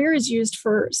nirmatrelvir is used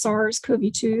for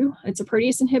SARS-CoV-2. It's a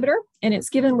protease inhibitor, and it's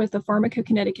given with the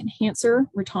pharmacokinetic enhancer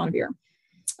ritonavir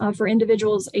for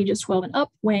individuals ages 12 and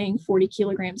up, weighing 40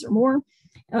 kilograms or more,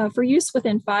 for use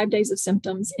within 5 days of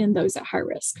symptoms in those at high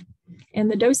risk.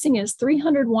 And the dosing is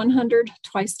 300, 100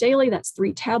 twice daily. That's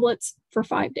 3 tablets for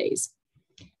 5 days.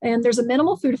 And there's a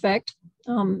minimal food effect,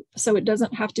 so it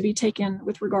doesn't have to be taken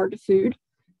with regard to food.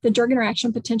 The drug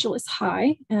interaction potential is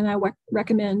high, and I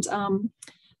recommend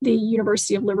the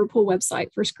University of Liverpool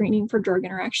website for screening for drug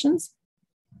interactions.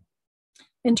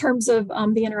 In terms of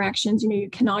the interactions, you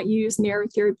cannot use narrow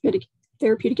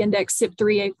therapeutic index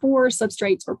CYP3A4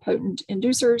 substrates or potent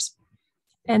inducers.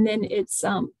 And then it's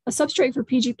a substrate for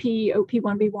PGP,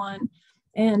 OP1B1,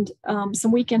 and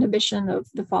some weak inhibition of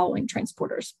the following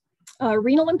transporters.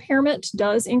 Renal impairment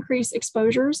does increase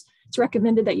exposures. It's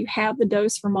recommended that you have the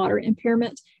dose for moderate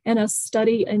impairment, and a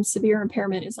study in severe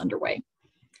impairment is underway.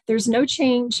 There's no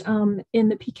change in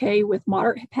the PK with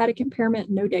moderate hepatic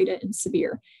impairment, no data in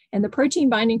severe. And the protein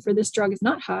binding for this drug is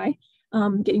not high.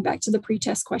 Getting back to the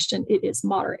pretest question, it is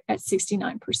moderate at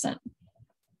 69%.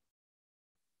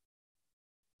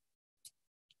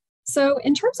 So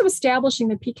in terms of establishing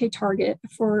the PK target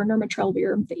for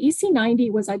nirmatrelvir, the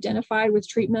EC90 was identified with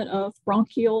treatment of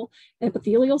bronchial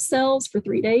epithelial cells for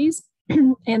 3 days,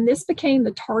 and this became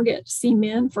the target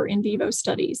C-min for in vivo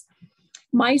studies.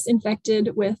 Mice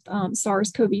infected with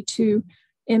SARS-CoV-2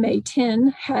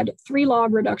 MA10 had 3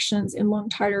 log reductions in lung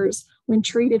titers when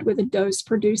treated with a dose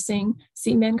producing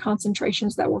C-min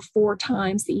concentrations that were 4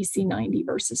 times the EC90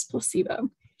 versus placebo.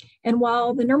 And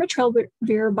while the nirmatrelvir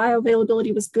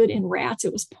bioavailability was good in rats,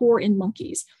 it was poor in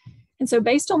monkeys. And so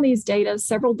based on these data,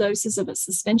 several doses of a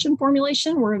suspension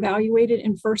formulation were evaluated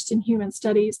in first-in-human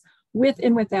studies with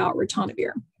and without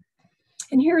ritonavir.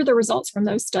 And here are the results from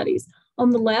those studies. On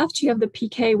the left, you have the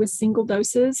PK with single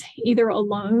doses, either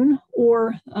alone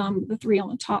or the 3 on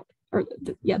the top, or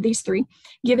these 3,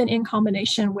 given in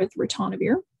combination with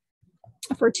ritonavir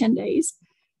for 10 days.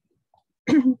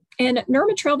 And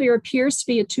nirmatrelvir appears to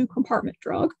be a 2-compartment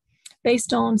drug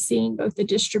based on seeing both the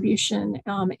distribution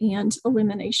and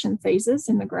elimination phases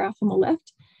in the graph on the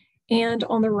left. And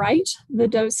on the right, the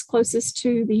dose closest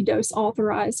to the dose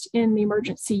authorized in the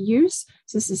emergency use.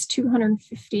 So this is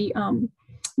 250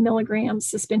 milligrams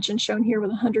suspension shown here with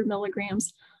 100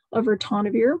 milligrams of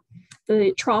ritonavir.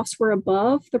 The troughs were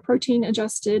above the protein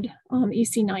adjusted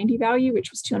EC90 value,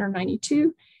 which was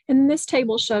 292. And this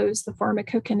table shows the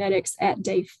pharmacokinetics at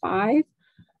day 5,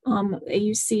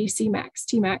 AUC, Cmax,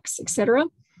 Tmax, et cetera.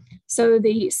 So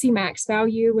the Cmax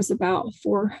value was about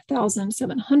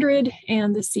 4,700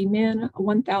 and the Cmin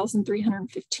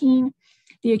 1,315.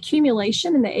 The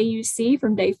accumulation in the AUC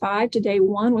from day 5 to day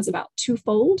 1 was about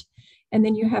twofold. And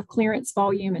then you have clearance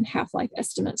volume and half-life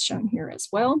estimates shown here as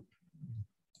well.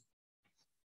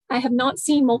 I have not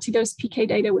seen multi-dose PK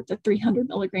data with the 300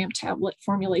 milligram tablet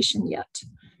formulation yet.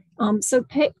 So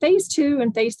phase 2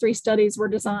 and phase 3 studies were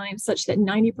designed such that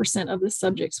 90% of the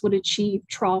subjects would achieve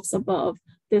troughs above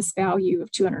this value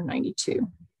of 292.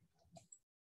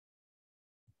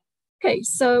 Okay,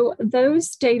 so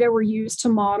those data were used to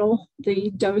model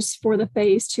the dose for the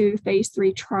phase 2, phase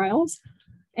 3 trials.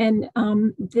 And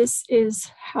this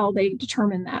is how they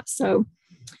determined that. So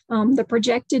the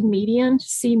projected median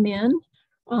Cmin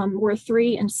were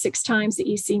 3 and 6 times the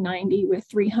EC90 with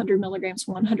 300 milligrams,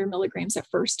 100 milligrams at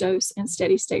first dose and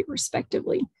steady state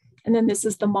respectively. And then this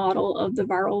is the model of the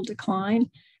viral decline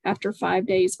after 5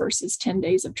 days versus 10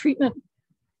 days of treatment.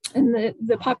 And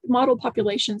the model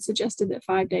population suggested that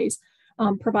 5 days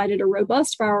provided a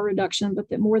robust viral reduction, but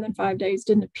that more than 5 days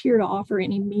didn't appear to offer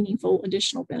any meaningful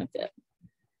additional benefit.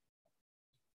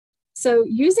 So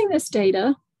using this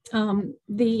data,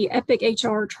 the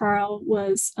EPIC-HR trial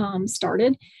was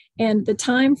started, and the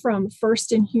time from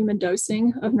first in human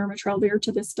dosing of nirmatrelvir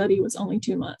to this study was only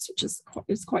 2 months, which is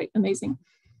quite amazing.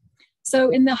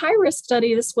 So in the high-risk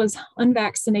study, this was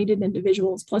unvaccinated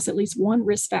individuals plus at least one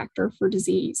risk factor for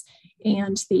disease.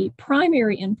 And the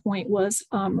primary endpoint was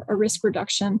a risk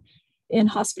reduction in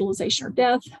hospitalization or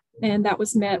death, and that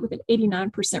was met with an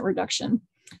 89% reduction.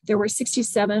 There were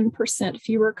 67%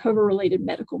 fewer COVID-related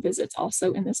medical visits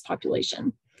also in this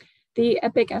population. The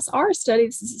EPIC-SR study,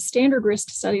 this is a standard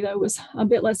risk study though, was a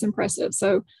bit less impressive.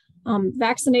 So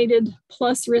vaccinated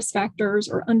plus risk factors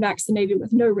or unvaccinated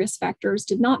with no risk factors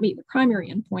did not meet the primary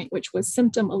endpoint, which was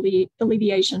symptom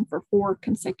alleviation for 4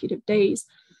 consecutive days.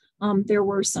 There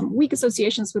were some weak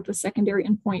associations with the secondary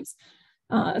endpoints,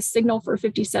 a signal for a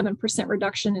 57%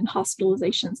 reduction in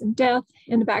hospitalizations and death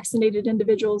in vaccinated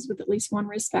individuals with at least one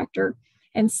risk factor,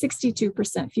 and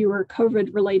 62% fewer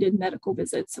COVID-related medical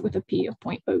visits with a P of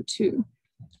 0.02.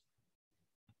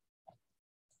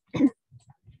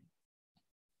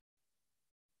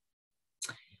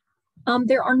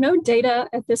 There are no data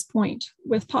at this point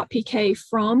with POP-PK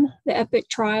from the EPIC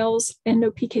trials and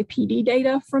no PK/PD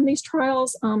data from these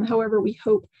trials. However, we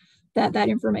hope that that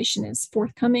information is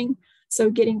forthcoming. So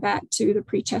getting back to the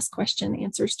pre-test question,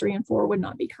 answers 3 and 4 would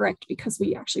not be correct because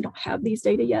we actually don't have these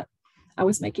data yet. I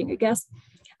was making a guess.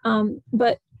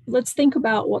 But let's think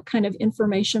about what kind of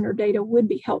information or data would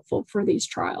be helpful for these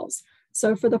trials.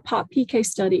 So for the POP-PK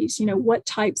studies, what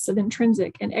types of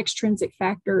intrinsic and extrinsic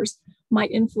factors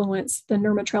might influence the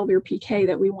nirmatrelvir PK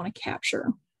that we want to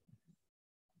capture?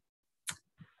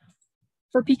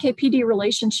 For PK/PD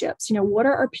relationships, what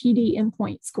are our PD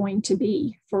endpoints going to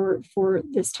be for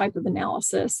this type of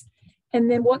analysis? And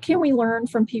then what can we learn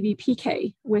from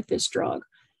PBPK with this drug?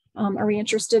 Are we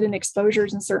interested in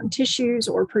exposures in certain tissues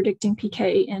or predicting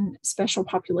PK in special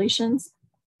populations?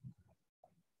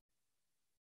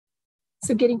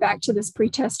 So getting back to this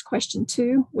pretest question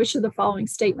 2, which of the following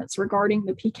statements regarding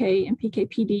the PK and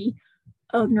PK/PD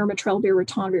of nirmatrelvir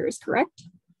ritonavir is correct?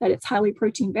 That it's highly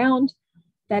protein bound,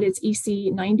 that its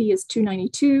EC90 is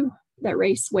 292, that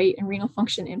race, weight, and renal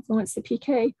function influence the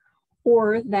PK,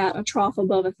 or that a trough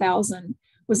above 1,000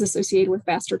 was associated with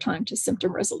faster time to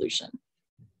symptom resolution.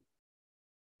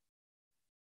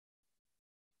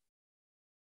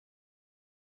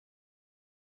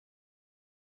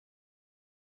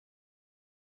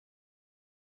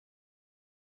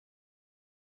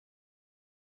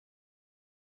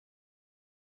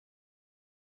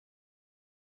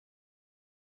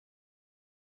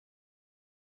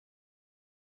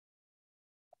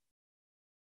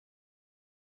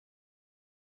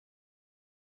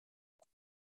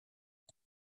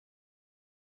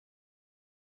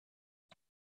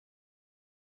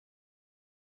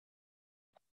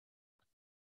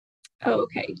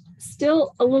 Okay,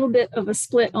 still a little bit of a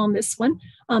split on this one.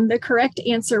 The correct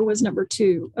answer was number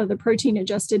 2. The protein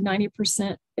adjusted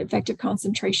 90% effective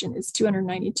concentration is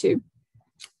 292.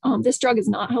 This drug is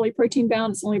not highly protein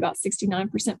bound. It's only about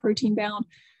 69% protein bound.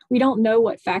 We don't know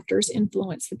what factors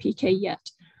influence the PK yet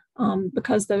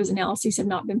because those analyses have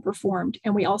not been performed.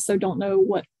 And we also don't know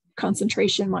what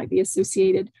concentration might be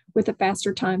associated with a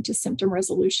faster time to symptom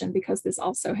resolution because this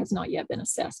also has not yet been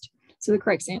assessed. So the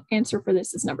correct answer for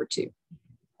this is number 2.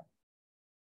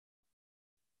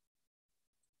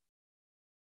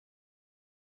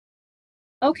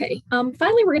 Okay,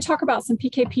 finally, we're going to talk about some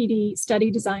PK/PD study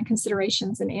design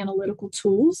considerations and analytical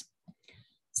tools.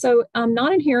 So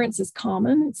non-adherence is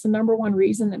common. It's the #1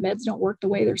 reason that meds don't work the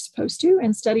way they're supposed to.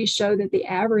 And studies show that the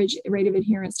average rate of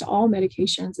adherence to all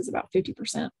medications is about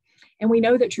 50%. And we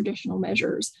know that traditional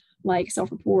measures like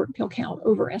self-report, pill count,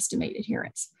 overestimate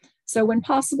adherence. So when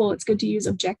possible, it's good to use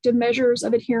objective measures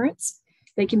of adherence.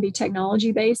 They can be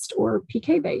technology-based or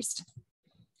PK-based.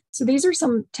 So these are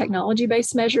some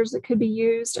technology-based measures that could be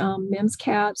used, MEMS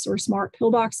caps or smart pill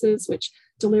boxes, which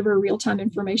deliver real-time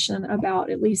information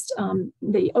about at least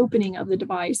the opening of the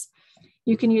device.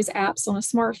 You can use apps on a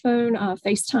smartphone,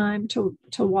 FaceTime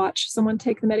to watch someone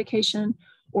take the medication,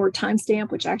 or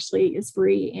timestamp, which actually is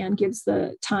free and gives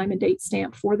the time and date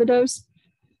stamp for the dose.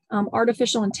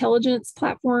 Artificial intelligence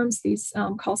platforms, these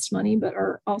cost money, but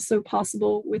are also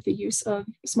possible with the use of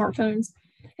smartphones.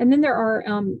 And then there are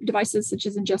devices such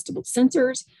as ingestible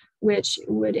sensors, which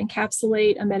would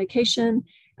encapsulate a medication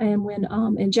and when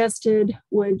ingested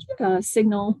would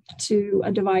signal to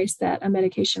a device that a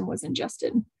medication was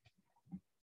ingested.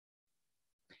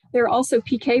 There are also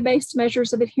PK-based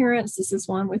measures of adherence. This is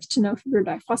one with tenofovir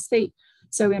diphosphate.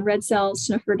 So in red cells,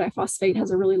 tenofovir diphosphate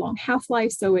has a really long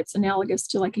half-life, so it's analogous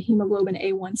to like a hemoglobin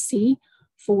A1C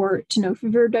for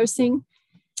tenofovir dosing.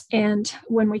 And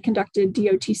when we conducted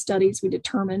DOT studies, we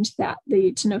determined that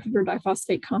the tenofovir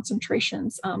diphosphate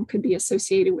concentrations could be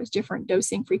associated with different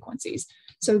dosing frequencies.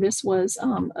 So this was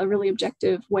a really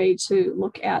objective way to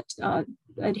look at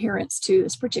adherence to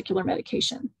this particular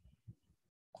medication.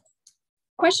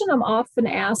 Question I'm often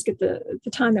asked at the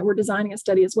time that we're designing a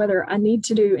study is whether I need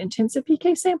to do intensive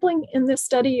PK sampling in this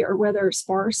study or whether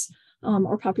sparse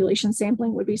or population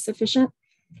sampling would be sufficient.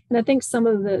 And I think some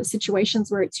of the situations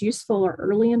where it's useful are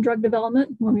early in drug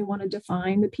development when we want to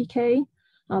define the PK,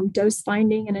 dose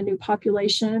finding in a new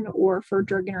population, or for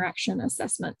drug interaction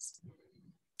assessments.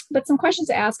 But some questions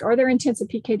to ask: are there intensive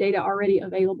PK data already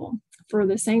available for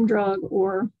the same drug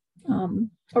or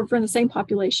for the same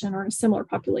population or a similar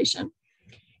population?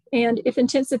 And if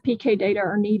intensive PK data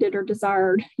are needed or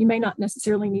desired, you may not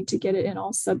necessarily need to get it in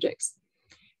all subjects.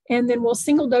 And then will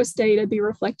single dose data be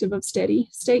reflective of steady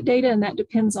state data? And that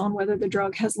depends on whether the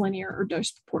drug has linear or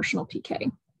dose proportional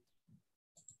PK.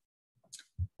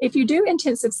 If you do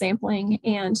intensive sampling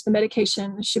and the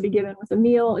medication should be given with a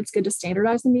meal, it's good to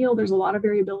standardize the meal. There's a lot of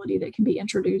variability that can be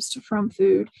introduced from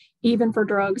food, even for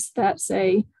drugs that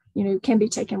say, can be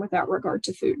taken without regard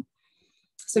to food.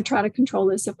 So try to control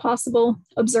this if possible.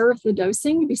 Observe the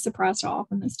dosing. You'd be surprised how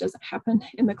often this doesn't happen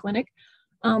in the clinic.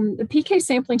 The PK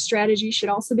sampling strategy should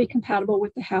also be compatible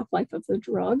with the half-life of the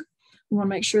drug. We want to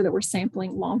make sure that we're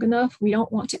sampling long enough. We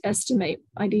don't want to estimate,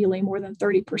 ideally, more than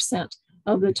 30%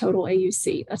 of the total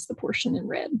AUC. That's the portion in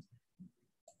red.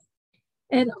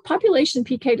 And population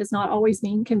PK does not always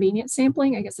mean convenient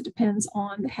sampling. I guess it depends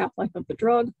on the half-life of the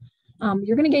drug.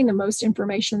 You're going to gain the most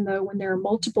information, though, when there are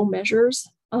multiple measures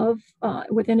of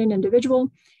within an individual,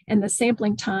 and the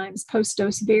sampling times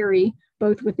post-dose vary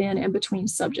both within and between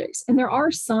subjects. And there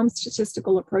are some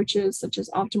statistical approaches, such as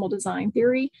optimal design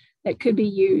theory, that could be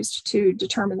used to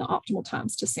determine the optimal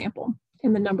times to sample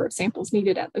and the number of samples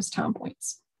needed at those time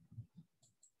points.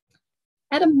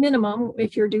 At a minimum,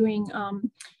 if you're doing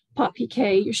pop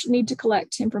PK, you should need to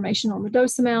collect information on the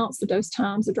dose amounts, the dose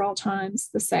times, the draw times,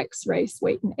 the sex, race,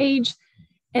 weight, and age.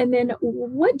 And then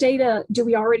what data do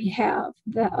we already have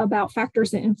about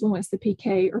factors that influence the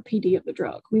PK or PD of the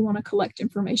drug? We want to collect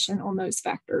information on those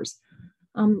factors.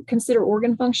 Consider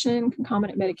organ function,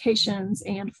 concomitant medications,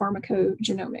 and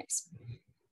pharmacogenomics.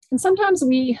 And sometimes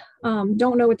we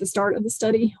don't know at the start of the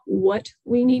study what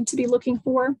we need to be looking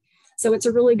for. So it's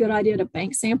a really good idea to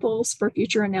bank samples for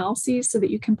future analyses so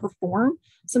that you can perform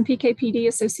some PK/PD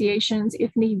associations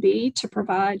if need be to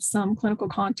provide some clinical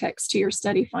context to your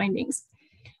study findings.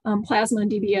 Plasma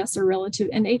and DBS are relative,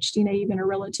 and HDNA even are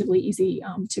relatively easy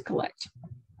to collect.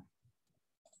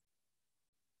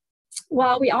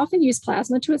 While we often use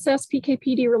plasma to assess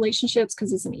PK/PD relationships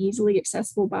because it's an easily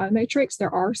accessible biomatrix,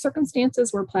 there are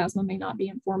circumstances where plasma may not be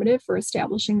informative for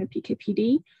establishing the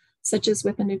PK/PD, such as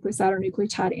with the nucleoside or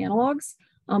nucleotide analogs.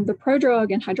 The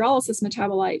prodrug and hydrolysis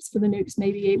metabolites for the nukes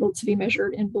may be able to be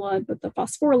measured in blood, but the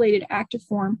phosphorylated active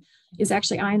form is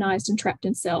actually ionized and trapped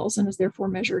in cells and is therefore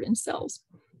measured in cells.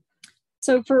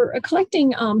 So for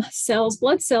collecting cells,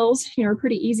 blood cells, are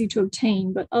pretty easy to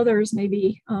obtain, but others may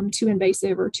be too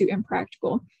invasive or too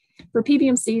impractical. For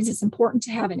PBMCs, it's important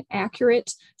to have an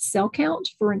accurate cell count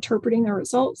for interpreting the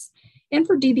results. And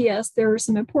for DBS, there are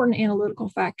some important analytical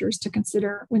factors to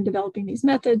consider when developing these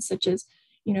methods, such as,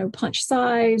 punch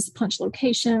size, punch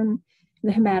location,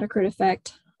 the hematocrit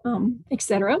effect, et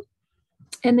cetera.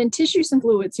 And then tissues and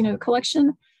fluids,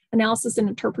 collection, analysis, and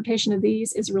interpretation of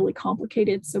these is really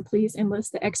complicated. So please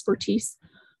enlist the expertise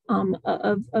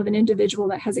of an individual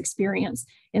that has experience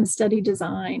in study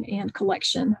design and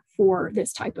collection for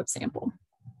this type of sample.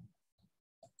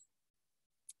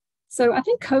 So I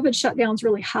think COVID shutdowns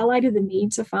really highlighted the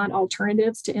need to find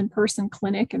alternatives to in-person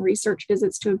clinic and research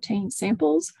visits to obtain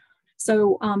samples.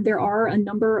 So there are a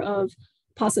number of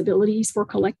possibilities for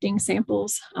collecting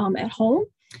samples at home.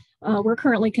 We're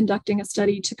currently conducting a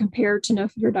study to compare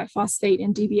tenofovir diphosphate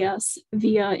and DBS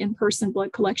via in-person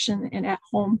blood collection and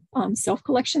at-home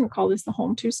self-collection. We call this the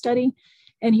Home 2 study.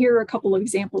 And here are a couple of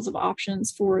examples of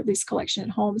options for this collection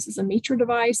at home. This is a Mitra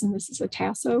device, and this is a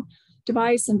Tasso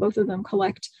device, and both of them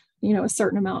collect a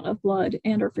certain amount of blood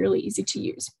and are fairly easy to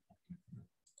use.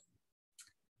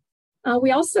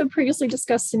 We also previously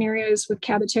discussed scenarios with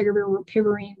cabotegravir or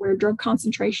rilpivirine where drug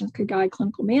concentrations could guide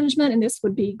clinical management, and this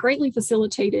would be greatly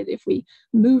facilitated if we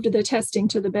moved the testing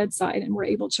to the bedside and were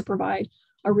able to provide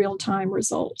a real-time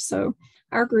result. So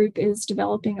our group is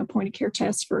developing a point-of-care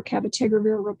test for cabotegravir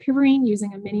or rilpivirine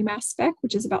using a mini mass spec,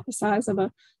 which is about the size of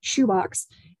a shoebox,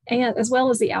 and as well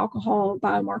as the alcohol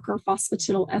biomarker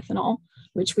phosphatidylethanol,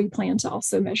 which we plan to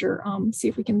also measure, see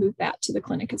if we can move that to the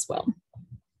clinic as well.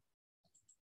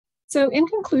 So in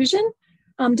conclusion,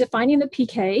 defining the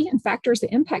PK and factors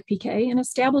that impact PK and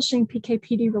establishing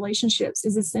PK-PD relationships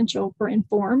is essential for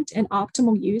informed and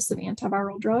optimal use of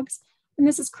antiviral drugs. And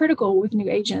this is critical with new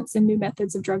agents and new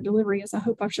methods of drug delivery, as I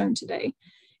hope I've shown today.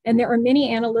 And there are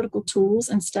many analytical tools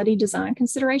and study design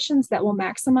considerations that will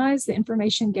maximize the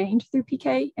information gained through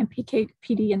PK and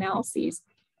PK-PD analyses.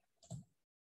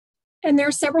 And there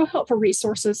are several helpful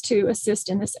resources to assist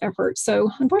in this effort. So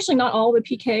unfortunately, not all the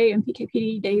PK and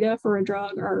PK-PD data for a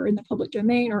drug are in the public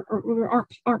domain or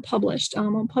aren't published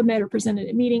on PubMed or presented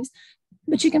at meetings,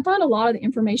 but you can find a lot of the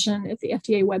information at the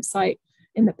FDA website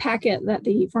in the packet that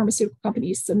the pharmaceutical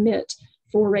companies submit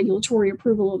for regulatory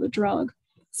approval of a drug.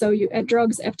 So at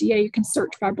Drugs FDA, you can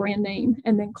search by brand name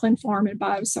and then ClinPharm and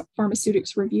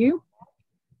Biopharmaceutics Review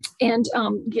and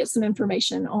get some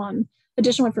information on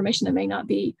additional information that may not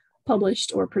be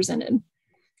published or presented.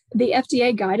 The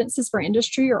FDA guidances for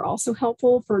industry are also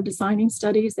helpful for designing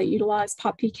studies that utilize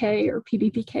PopPK or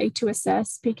PBPK to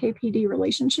assess PK-PD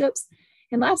relationships.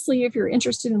 And lastly, if you're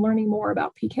interested in learning more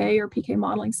about PK or PK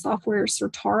modeling software,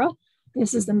 Certara,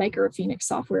 this is the maker of Phoenix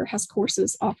software, has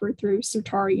courses offered through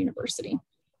Certara University.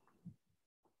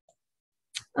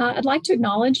 I'd like to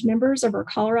acknowledge members of our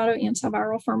Colorado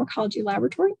Antiviral Pharmacology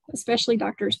Laboratory, especially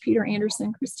Drs. Peter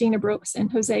Anderson, Christina Brooks,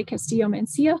 and Jose Castillo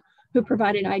Mencia, who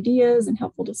provided ideas and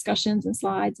helpful discussions and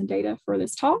slides and data for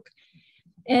this talk.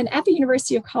 And at the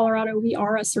University of Colorado, we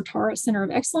are a Certara Center of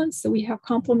Excellence, so we have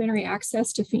complimentary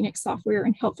access to Phoenix software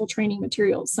and helpful training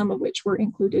materials, some of which were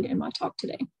included in my talk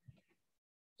today.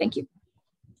 Thank you.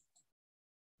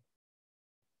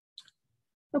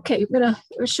 Okay, I'm gonna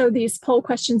show these poll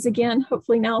questions again.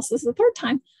 Hopefully now this is the third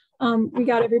time. We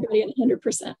got everybody at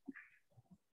 100%.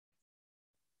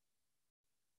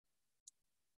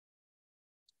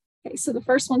 Okay, so the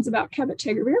first one's about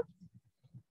cabotegravir.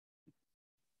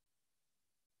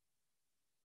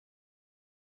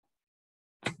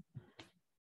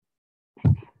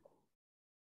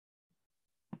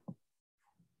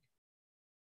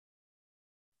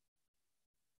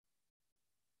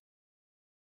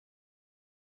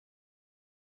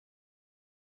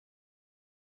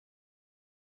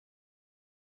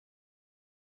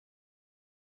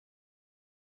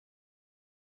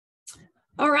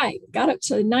 All right, got up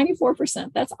to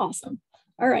 94%. That's awesome.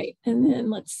 All right, and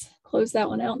then let's close that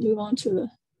one out and move on to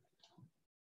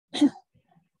the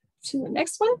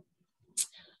next one.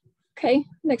 Okay,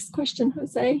 next question,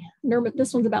 Jose.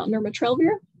 This one's about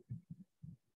nirmatrelvir.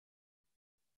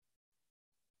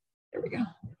 There we go.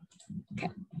 Okay.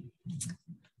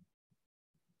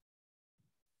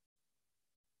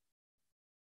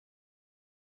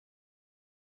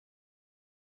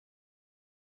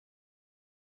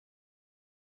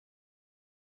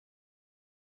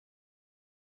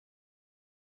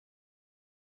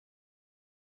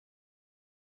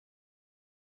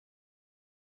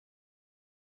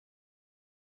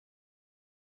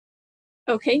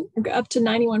 Okay, up to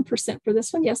 91% for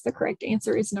this one. Yes, the correct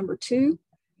answer is number 2.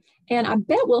 And I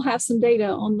bet we'll have some data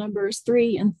on numbers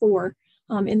 3 and 4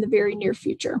 in the very near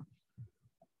future.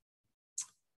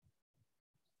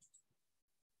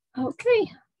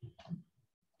 Okay,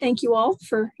 thank you all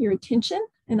for your attention,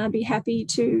 and I'd be happy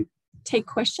to take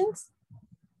questions.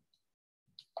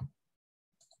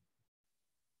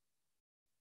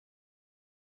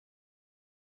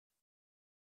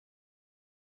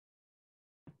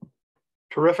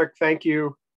 Terrific. Thank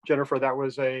you, Jennifer. That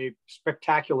was a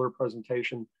spectacular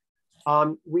presentation.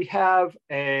 We have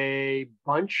a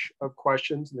bunch of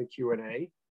questions in the Q&A.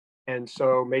 And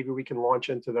so maybe we can launch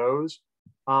into those.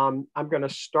 I'm going to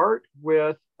start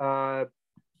with a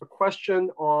question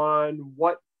on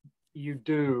what you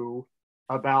do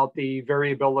about the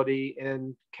variability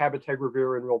in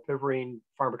cabotegravir and rilpivirine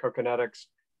pharmacokinetics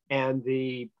and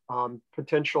the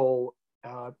potential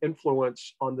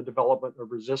influence on the development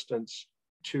of resistance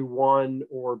to one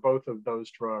or both of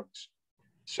those drugs.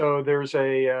 So there's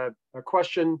a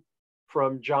question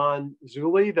from John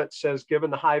Zuley that says,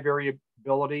 given the high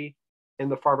variability in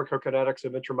the pharmacokinetics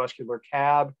of intramuscular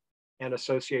CAB and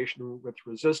association with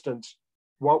resistance,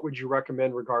 what would you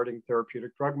recommend regarding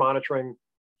therapeutic drug monitoring?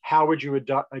 How would you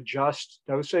adjust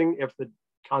dosing if the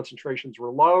concentrations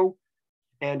were low?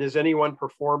 And is anyone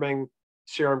performing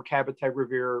serum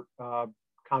cabotegravir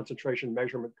concentration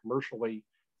measurement commercially?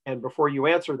 And before you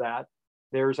answer that,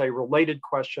 there's a related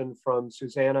question from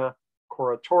Susanna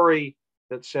Coratori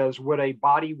that says, would a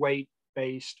body weight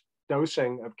based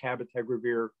dosing of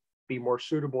cabotegravir be more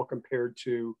suitable compared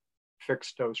to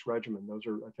fixed dose regimen? Those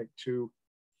are, I think, two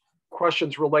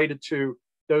questions related to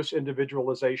dose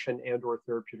individualization and or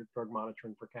therapeutic drug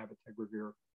monitoring for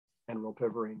cabotegravir and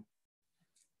rilpivirine.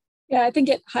 Yeah, I think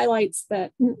it highlights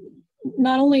that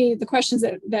not only the questions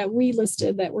that we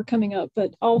listed that were coming up,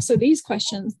 but also these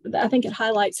questions. I think it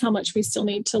highlights how much we still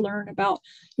need to learn about,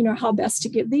 how best to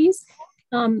give these.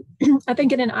 I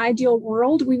think in an ideal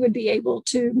world, we would be able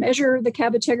to measure the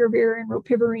cabotegravir and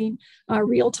rilpivirine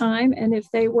real time, and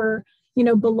if they were,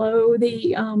 below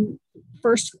the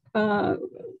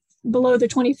below the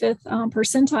 25th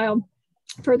percentile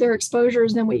for their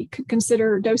exposures, then we could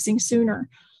consider dosing sooner.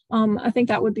 I think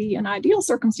that would be an ideal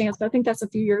circumstance, but I think that's a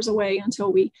few years away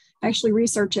until we actually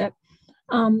research it.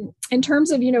 In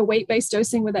terms of, weight-based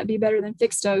dosing, would that be better than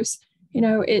fixed dose?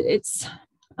 It's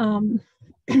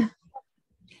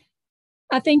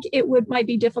I think it might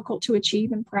be difficult to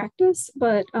achieve in practice,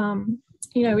 but I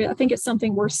think it's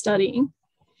something worth studying.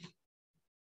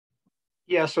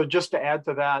 Yeah, so just to add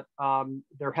to that,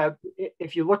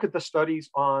 if you look at the studies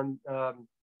on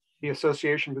the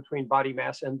association between body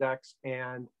mass index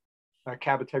and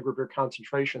cabotegravir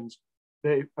concentrations,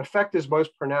 the effect is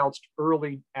most pronounced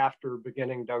early after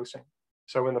beginning dosing.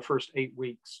 So in the first 8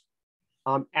 weeks.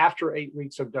 After 8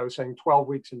 weeks of dosing, 12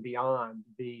 weeks and beyond,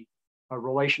 the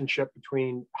relationship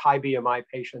between high BMI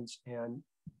patients and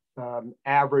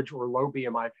average or low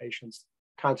BMI patients,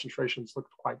 concentrations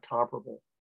looked quite comparable.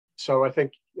 So I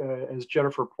think, as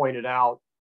Jennifer pointed out,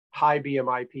 high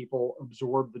BMI people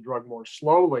absorb the drug more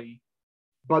slowly,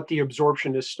 but the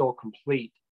absorption is still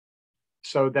complete,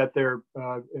 so that their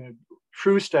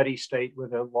true steady state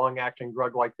with a long-acting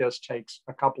drug like this takes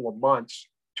a couple of months,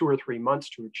 2 or 3 months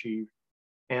to achieve.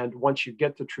 And once you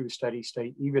get to true steady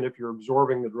state, even if you're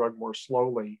absorbing the drug more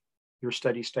slowly, your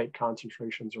steady state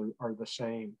concentrations are the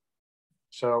same.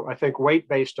 So I think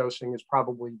weight-based dosing is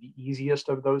probably the easiest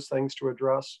of those things to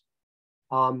address.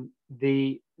 I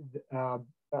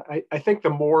think the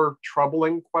more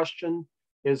troubling question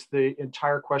is the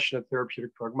entire question of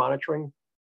therapeutic drug monitoring,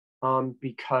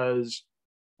 because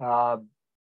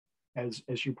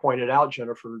as you pointed out,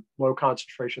 Jennifer, low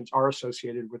concentrations are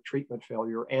associated with treatment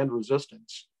failure and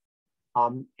resistance.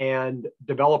 And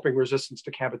developing resistance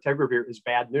to cabotegravir is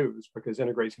bad news, because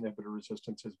integrase inhibitor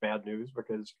resistance is bad news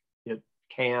because it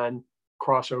can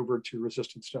cross over to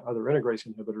resistance to other integrase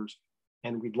inhibitors.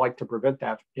 And we'd like to prevent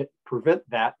that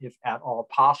if at all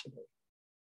possible.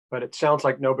 But it sounds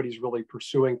like nobody's really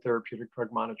pursuing therapeutic drug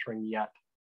monitoring yet.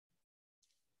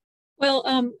 Well,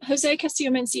 Jose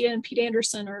Castillo-Mencia and Pete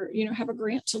Anderson have a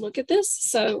grant to look at this.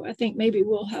 So I think maybe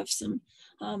we'll have some,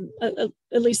 at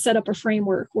least set up a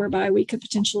framework whereby we could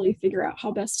potentially figure out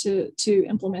how best to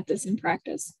implement this in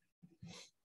practice.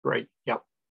 Great, yeah.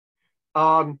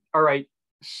 All right,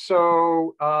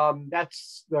 so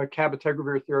that's the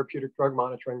cabotegravir therapeutic drug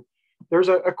monitoring. There's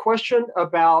a question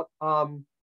about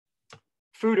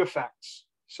food effects.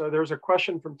 So there's a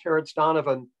question from Terrence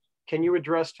Donovan. Can you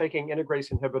address taking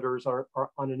integrase inhibitors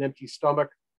on an empty stomach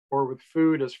or with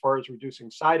food as far as reducing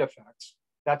side effects?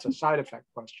 That's a side effect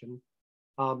question.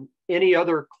 Any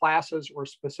other classes or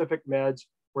specific meds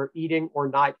where eating or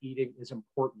not eating is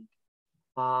important?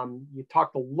 You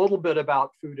talked a little bit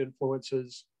about food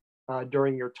influences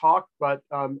during your talk, but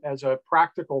as a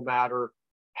practical matter,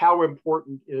 how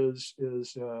important is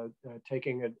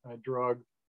taking a drug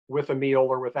with a meal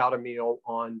or without a meal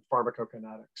on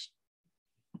pharmacokinetics?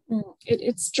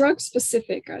 It's drug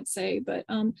specific, I'd say, but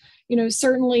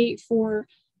certainly for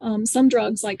some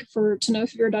drugs like for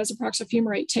tenofovir disoproxil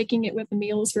fumarate, taking it with a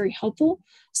meal is very helpful.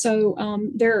 So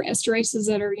there are esterases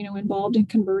that are, involved in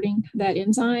converting that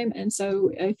enzyme. And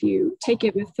so if you take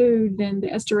it with food, then the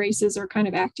esterases are kind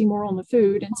of acting more on the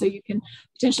food. And so you can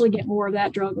potentially get more of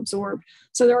that drug absorbed.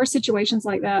 So there are situations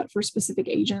like that for specific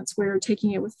agents where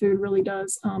taking it with food really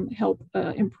does help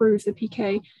improve the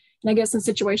PK. And I guess in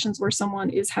situations where someone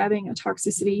is having a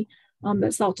toxicity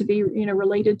that's thought to be,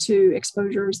 related to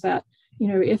exposures that,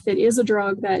 if it is a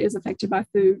drug that is affected by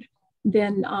food,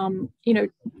 then,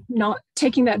 not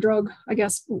taking that drug, I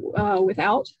guess,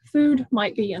 without food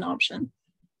might be an option.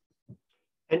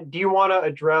 And do you want to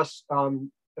address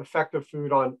effect of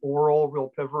food on oral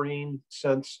rilpivirine,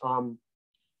 since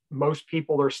most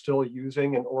people are still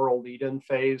using an oral lead-in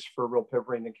phase for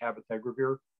rilpivirine and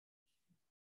cabotegravir?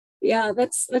 Yeah,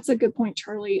 that's a good point,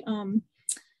 Charlie.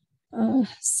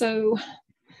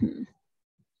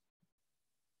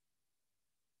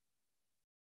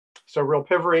 So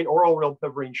rilpivirine, oral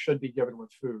rilpivirine should be given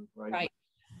with food, right?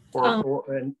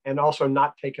 Right. And also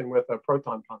not taken with a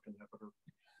proton pump inhibitor.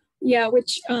 Yeah,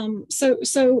 which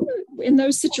so in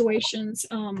those situations,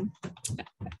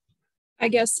 I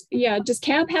guess, yeah, does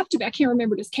CAB have to be, I can't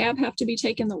remember, does CAB have to be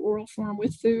taken the oral form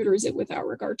with food, or is it without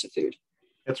regard to food?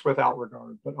 It's without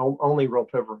regard, but only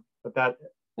rilpivirine. But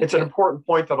it's an important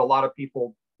point that a lot of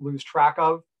people lose track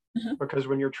of, because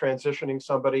when you're transitioning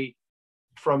somebody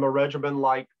from a regimen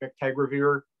like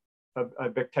bictegravir, a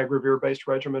bictegravir-based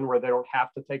regimen where they don't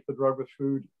have to take the drug with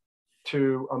food,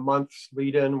 to a month's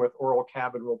lead-in with oral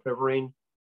CAB and rilpivirine,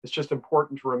 it's just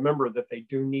important to remember that they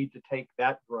do need to take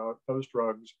those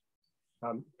drugs.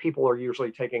 People are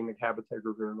usually taking the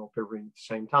cabotegravir and rilpivirine at the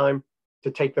same time,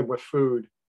 to take them with food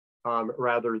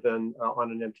rather than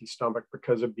on an empty stomach,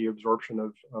 because of the absorption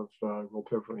of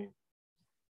rilpivirine.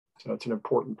 So that's an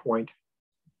important point.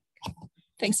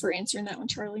 Thanks for answering that one,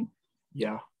 Charlie.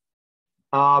 Yeah.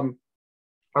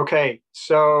 Okay,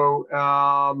 so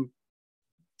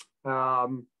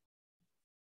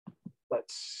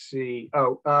let's see.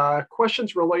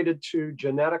 Questions related to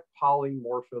genetic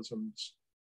polymorphisms.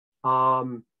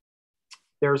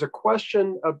 There's a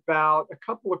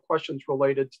couple of questions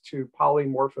related to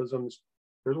polymorphisms.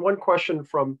 There's one question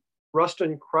from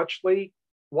Rustin Crutchley.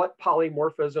 What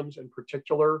polymorphisms in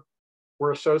particular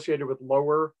were associated with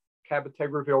lower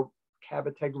cabotegravir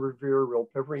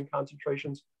rilpivirine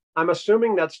concentrations? I'm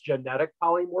assuming that's genetic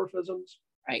polymorphisms.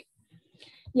 Right.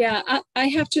 Yeah,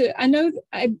 I know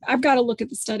I've got to look at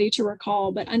the study to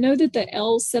recall, but I know that the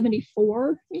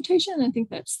L74 mutation, I think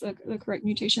that's the correct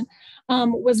mutation,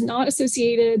 was not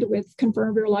associated with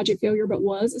confirmed virologic failure, but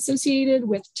was associated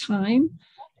with time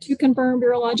to confirm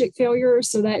virologic failure.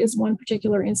 So that is one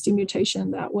particular INSTI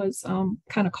mutation that was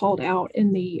kind of called out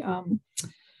in the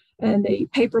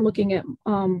paper looking at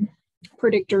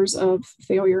predictors of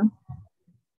failure.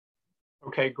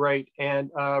 Okay, great. And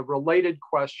related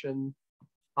question,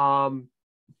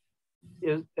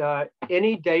 is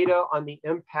any data on the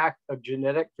impact of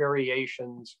genetic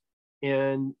variations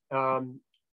in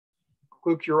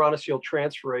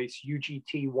glucuronidase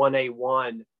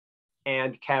UGT1A1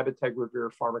 and cabotegravir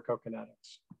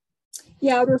pharmacokinetics?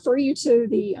 Yeah, I would refer you to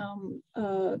the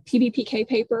PBPK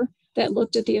paper that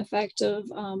looked at the effect of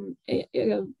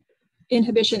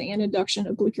inhibition and induction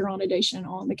of glucuronidation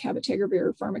on the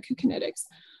cabotegravir pharmacokinetics.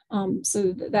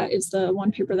 So that is the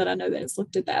one paper that I know that has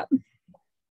looked at that.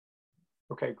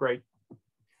 Okay, great.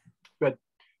 Good.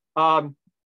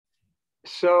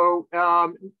 So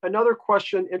another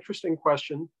question, interesting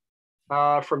question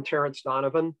from Terrence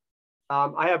Donovan.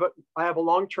 I have a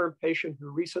long-term patient who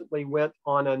recently went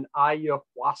on an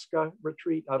ayahuasca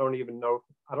retreat. I don't know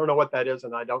what that is,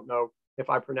 and I don't know if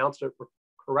I pronounced it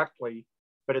correctly,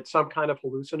 but it's some kind of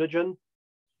hallucinogen.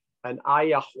 An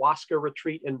ayahuasca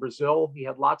retreat in Brazil. He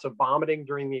had lots of vomiting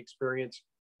during the experience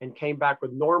and came back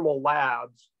with normal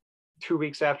labs 2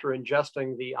 weeks after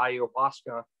ingesting the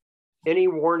ayahuasca. Any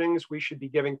warnings we should be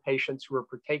giving patients who are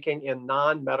partaking in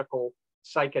non-medical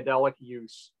psychedelic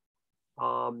use?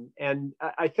 And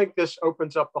I think this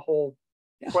opens up the whole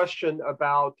question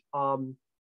about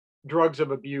drugs of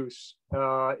abuse,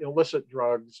 illicit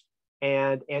drugs,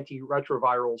 and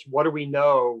antiretrovirals. What do we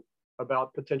know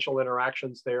about potential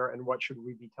interactions there, and what should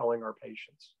we be telling our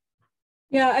patients?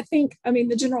 Yeah, I mean,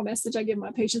 the general message I give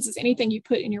my patients is anything you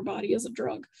put in your body is a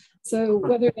drug. So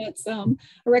whether that's a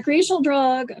recreational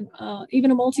drug,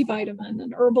 even a multivitamin,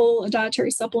 an herbal, a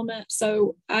dietary supplement.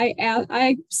 So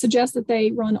I suggest that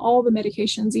they run all the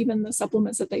medications, even the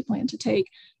supplements that they plan to take,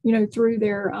 through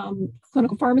their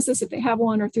clinical pharmacist if they have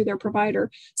one, or through their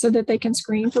provider, so that they can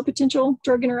screen for potential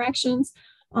drug interactions.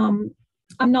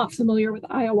 I'm not familiar with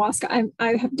ayahuasca.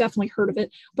 I have definitely heard of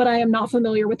it, but I am not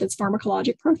familiar with its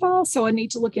pharmacologic profile. So I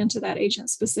need to look into that agent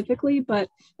specifically. But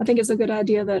I think it's a good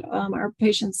idea that our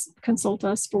patients consult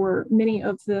us for many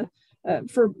of the,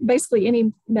 for basically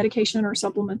any medication or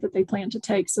supplement that they plan to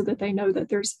take, so that they know that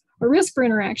there's a risk for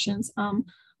interactions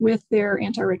with their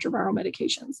antiretroviral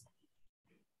medications.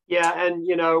 Yeah, and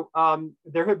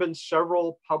there have been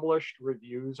several published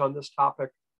reviews on this topic.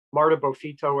 Marta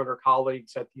Bofito and her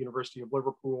colleagues at the University of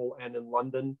Liverpool and in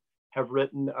London have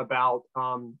written about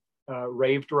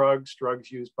rave drugs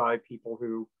used by people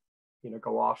who,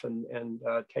 go off and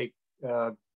take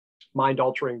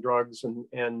mind-altering drugs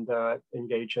and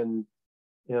engage in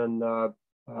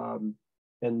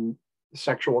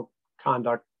sexual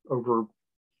conduct over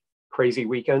crazy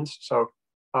weekends. So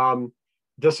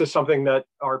this is something that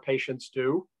our patients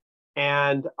do,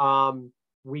 and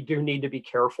we do need to be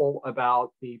careful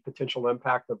about the potential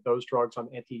impact of those drugs on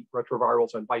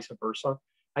antiretrovirals and vice versa.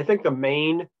 I think the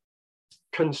main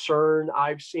concern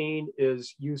I've seen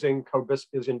is in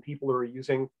people who are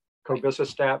using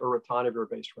cobicistat or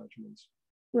ritonavir-based regimens.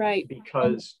 Right.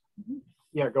 Because,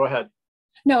 yeah, go ahead.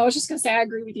 No, I was just going to say, I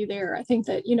agree with you there. I think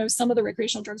that, some of the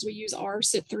recreational drugs we use are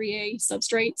CYP3A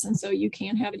substrates. And so you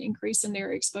can have an increase in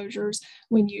their exposures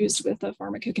when used with a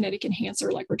pharmacokinetic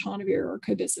enhancer like ritonavir or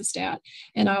cobicistat.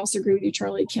 And I also agree with you,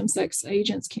 Charlie, chemsex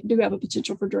agents do have a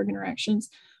potential for drug interactions.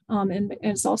 And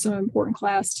it's also an important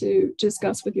class to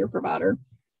discuss with your provider.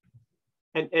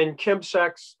 And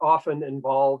chemsex often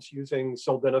involves using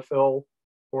sildenafil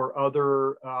or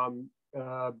other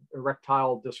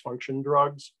erectile dysfunction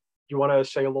drugs. You want to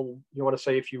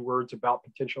say a few words about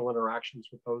potential interactions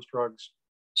with those drugs?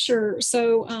 Sure.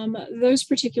 So those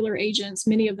particular agents,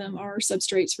 many of them are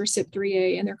substrates for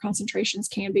CYP3A, and their concentrations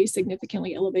can be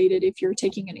significantly elevated if you're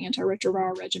taking an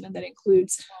antiretroviral regimen that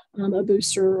includes a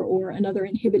booster or another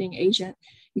inhibiting agent.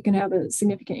 You can have a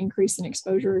significant increase in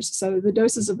exposures. So the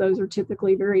doses of those are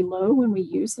typically very low when we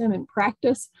use them in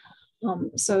practice.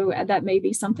 So that may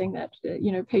be something that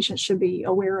patients should be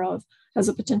aware of as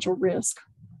a potential risk.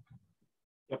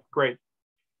 Yep, great.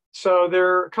 So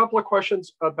there are a couple of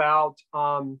questions about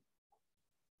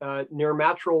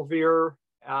nirmatrelvir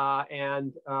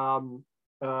and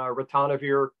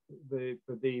ritonavir,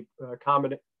 the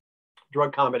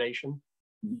drug combination.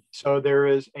 So there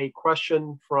is a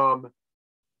question from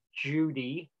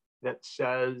Judy that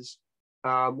says,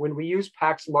 when we use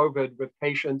Paxlovid with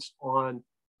patients on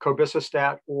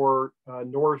cobicistat or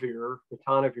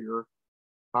ritonavir,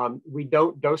 we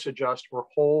don't dose adjust or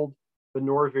hold the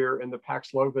Norvir and the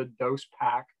Paxlovid dose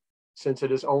pack, since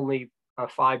it is only a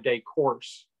 5-day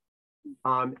course.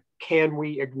 Can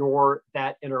we ignore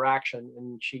that interaction?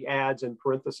 And she adds in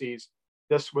parentheses,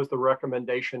 this was the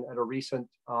recommendation at a recent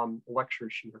lecture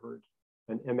she heard,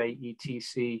 an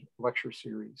MAETC lecture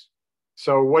series.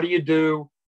 So what do you do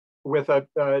with a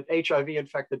HIV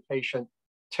infected patient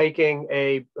taking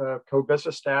a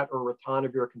cobicistat or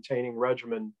ritonavir containing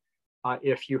regimen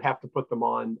if you have to put them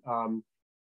on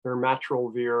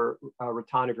nirmatrelvir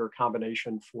ritonavir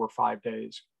combination for 5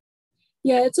 days?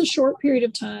 Yeah, it's a short period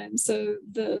of time. So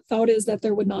the thought is that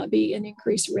there would not be an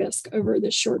increased risk over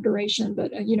this short duration.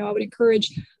 But, I would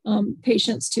encourage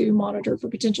patients to monitor for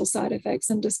potential side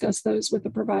effects and discuss those with the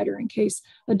provider in case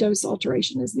a dose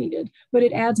alteration is needed. But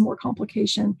it adds more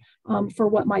complication for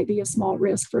what might be a small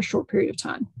risk for a short period of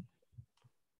time.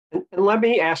 And let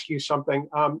me ask you something.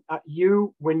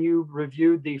 When you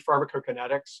reviewed the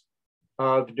pharmacokinetics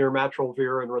of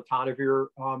nirmatrelvir and ritonavir,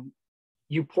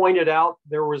 you pointed out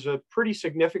there was a pretty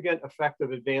significant effect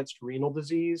of advanced renal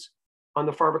disease on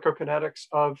the pharmacokinetics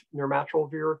of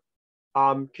nirmatrelvir.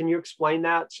 Can you explain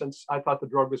that, since I thought the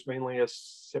drug was mainly a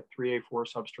CYP3A4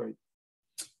 substrate?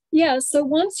 Yeah, so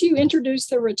once you introduce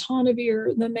the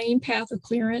ritonavir, the main path of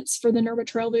clearance for the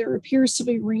nirmatrelvir appears to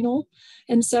be renal.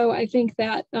 And so I think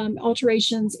that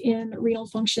alterations in renal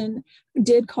function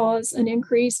did cause an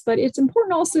increase, but it's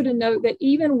important also to note that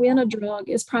even when a drug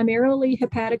is primarily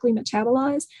hepatically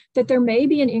metabolized, that there may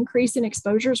be an increase in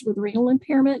exposures with renal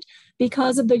impairment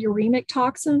because of the uremic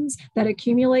toxins that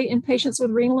accumulate in patients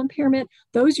with renal impairment.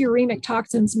 Those uremic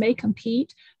toxins may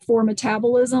compete for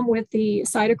metabolism with the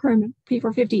cytochrome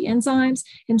P450 enzymes.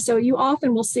 And so you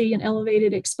often will see an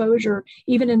elevated exposure,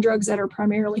 even in drugs that are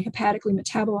primarily hepatically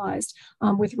metabolized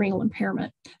with renal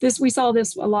impairment. We saw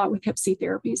this a lot with hep C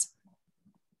therapies.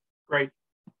 Great.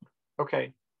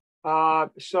 Okay.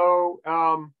 So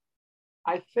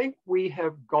I think we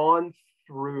have gone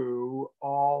through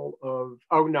all of,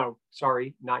 oh no,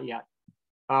 sorry, not yet.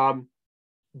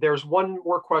 There's one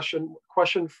more question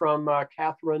from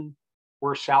Catherine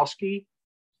Wersowski.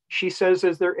 She says,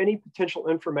 is there any potential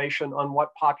information on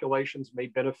what populations may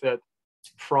benefit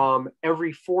from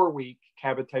every 4-week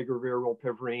cabotegravir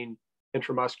rilpivirine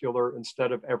intramuscular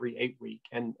instead of every 8-week?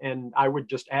 And I would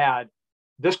just add,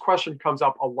 this question comes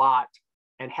up a lot.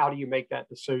 And how do you make that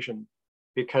decision?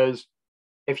 Because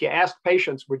if you ask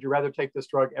patients, would you rather take this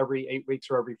drug every 8 weeks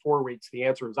or every 4 weeks? The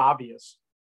answer is obvious.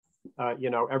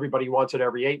 Everybody wants it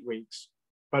every 8 weeks.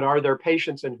 But are there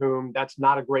patients in whom that's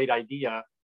not a great idea?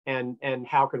 And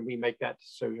how can we make that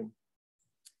decision?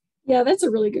 Yeah, that's a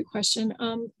really good question.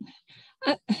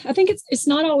 I think it's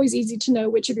not always easy to know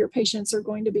which of your patients are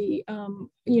going to be,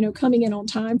 coming in on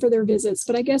time for their visits.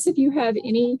 But I guess if you have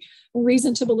any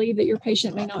reason to believe that your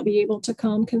patient may not be able to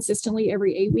come consistently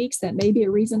every 8 weeks, that may be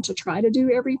a reason to try to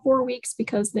do every 4 weeks,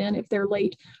 because then if they're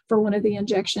late for one of the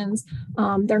injections,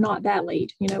 they're not that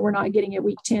late. We're not getting at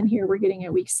week 10 here, we're getting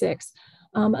at week 6.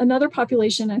 Another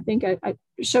population, I think I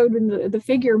showed in the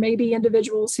figure, may be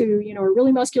individuals who, are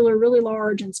really muscular, really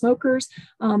large, and smokers.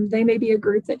 They may be a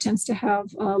group that tends to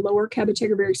have lower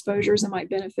cabotegravir exposures and might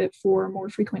benefit for more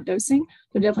frequent dosing.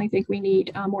 So I definitely think we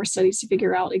need more studies to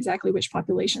figure out exactly which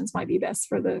populations might be best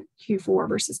for the Q4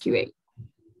 versus Q8.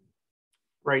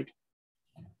 Great.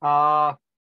 And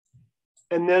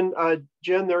then,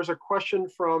 Jen, there's a question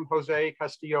from Jose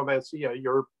Castillo Mancia,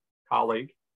 your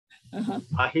colleague.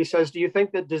 He says, do you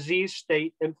think that disease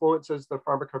state influences the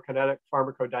pharmacokinetic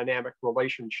pharmacodynamic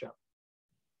relationship?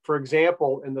 For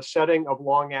example, in the setting of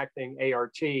long-acting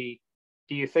ART, do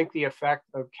you think the effect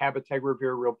of cabotegravir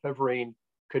rilpivirine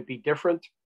could be different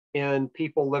in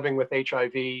people living with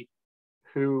HIV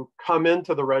who come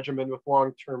into the regimen with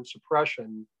long-term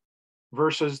suppression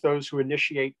versus those who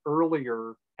initiate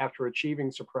earlier after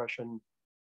achieving suppression?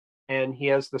 And he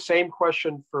has the same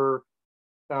question for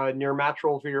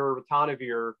nirmatrelvir,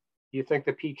 ritonavir. Do you think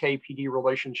the PK-PD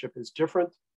relationship is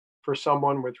different for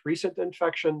someone with recent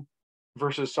infection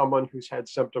versus someone who's had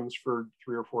symptoms for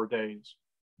 3 or 4 days?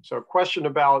 So a question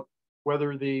about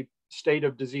whether the state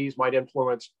of disease might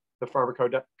influence the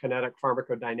pharmacokinetic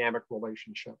pharmacodynamic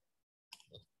relationship.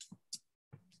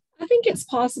 I think it's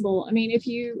possible. I mean, if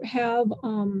you have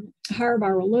higher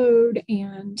viral load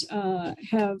and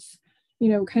have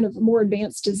kind of more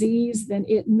advanced disease, then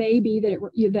it may be that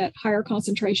that higher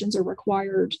concentrations are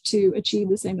required to achieve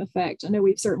the same effect. I know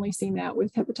we've certainly seen that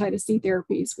with hepatitis C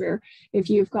therapies, where if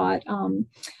you've got a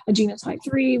genotype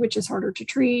 3, which is harder to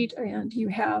treat, and you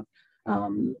have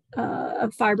a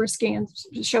FibroScan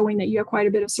showing that you have quite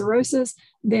a bit of cirrhosis,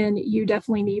 then you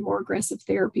definitely need more aggressive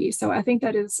therapy. So I think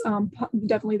that is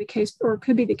definitely the case, or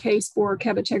could be the case, for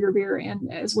cabotegravir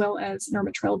and as well as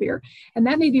nirmatrelvir. And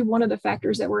that may be one of the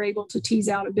factors that we're able to tease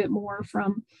out a bit more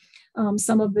from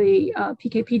some of the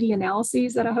PK/PD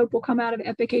analyses that I hope will come out of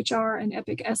EPIC-HR and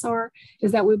EPIC-SR,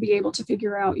 is that we'll be able to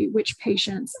figure out which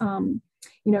patients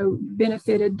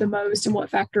benefited the most and what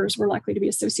factors were likely to be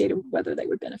associated with whether they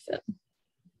would benefit.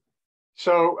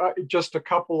 So just a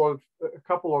couple of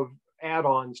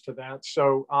add-ons to that.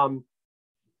 So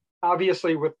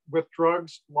obviously with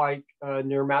drugs like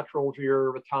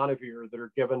nirmatrelvir, ritonavir that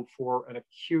are given for an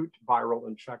acute viral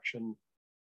infection,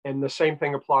 and the same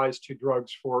thing applies to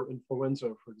drugs for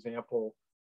influenza, for example,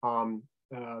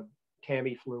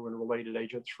 Tamiflu and related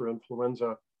agents for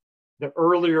influenza. The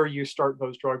earlier you start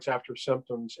those drugs after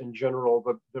symptoms, in general,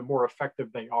 the more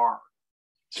effective they are.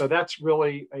 So that's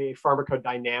really a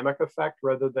pharmacodynamic effect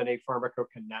rather than a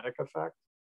pharmacokinetic effect.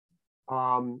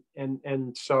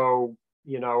 And so,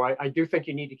 I do think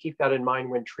you need to keep that in mind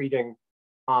when treating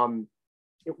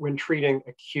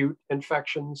acute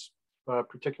infections,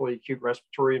 particularly acute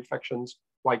respiratory infections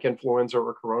like influenza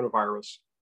or coronavirus.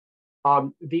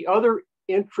 The other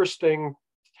interesting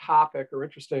topic or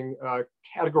interesting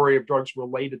category of drugs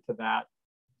related to that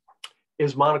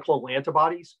is monoclonal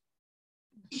antibodies.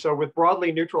 So with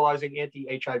broadly neutralizing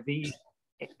anti-HIV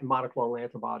monoclonal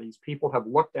antibodies, people have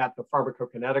looked at the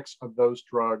pharmacokinetics of those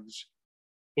drugs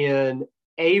in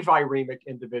aviremic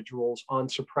individuals on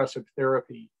suppressive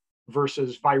therapy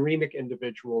versus viremic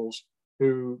individuals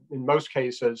who, in most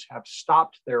cases, have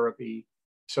stopped therapy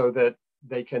so that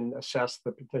they can assess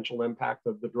the potential impact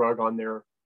of the drug on their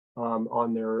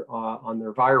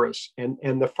virus. And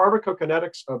the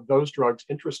pharmacokinetics of those drugs,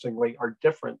 interestingly, are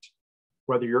different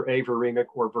whether you're aviremic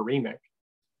or viremic.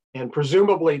 And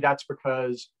presumably that's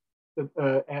because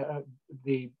the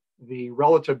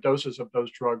relative doses of those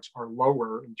drugs are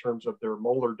lower in terms of their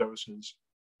molar doses,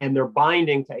 and they're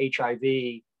binding to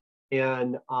HIV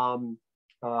in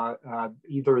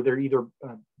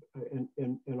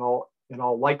in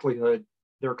all likelihood,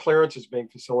 their clearance is being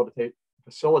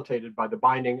facilitated by the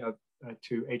binding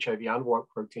to HIV envelope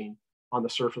protein on the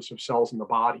surface of cells in the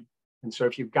body. And so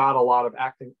if you've got a lot of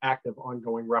active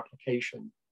ongoing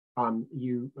replication,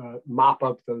 you mop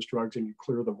up those drugs and you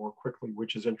clear them more quickly,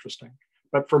 which is interesting.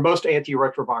 But for most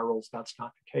antiretrovirals, that's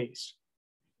not the case.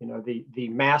 You know, the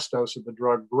mass dose of the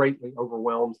drug greatly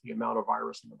overwhelms the amount of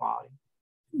virus in the body.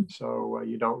 So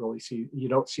you don't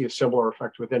see a similar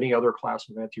effect with any other class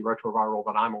of antiretroviral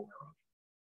that I'm aware of.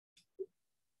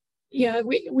 Yeah,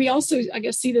 we also, I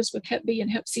guess, see this with Hep B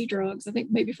and Hep C drugs, I think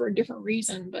maybe for a different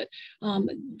reason, but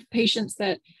patients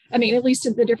that, I mean, at least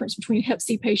the difference between Hep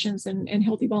C patients and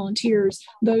healthy volunteers,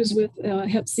 those with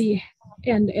Hep C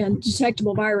and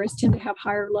detectable virus tend to have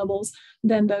higher levels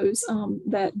than those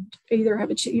that either have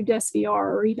achieved SVR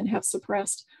or even have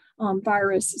suppressed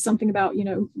virus, something about, you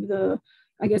know, the,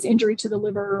 I guess, injury to the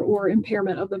liver or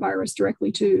impairment of the virus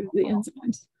directly to the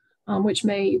enzymes. Which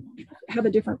may have a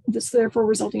different, therefore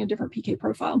resulting in a different PK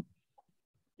profile.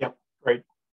 Yep, great.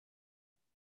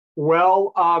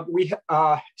 Well,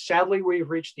 sadly, we've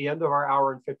reached the end of our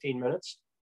hour and 15 minutes,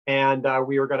 and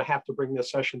we are going to have to bring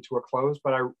this session to a close,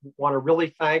 but I want to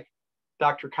really thank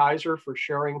Dr. Kiser for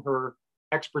sharing her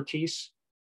expertise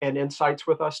and insights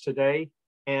with us today,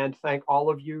 and thank all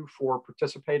of you for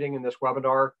participating in this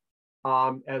webinar.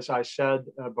 As I said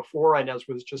before, and as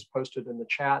was just posted in the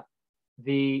chat,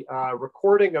 the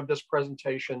recording of this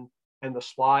presentation and the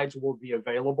slides will be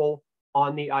available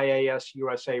on the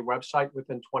IAS-USA website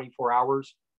within 24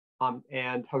 hours.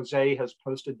 And Jose has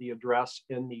posted the address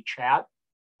in the chat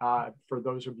for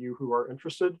those of you who are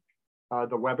interested,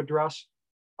 the web address.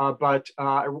 But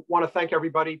I want to thank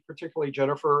everybody, particularly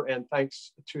Jennifer, and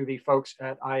thanks to the folks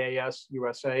at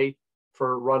IAS-USA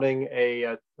for running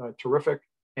a terrific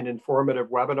and informative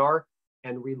webinar.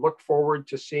 And we look forward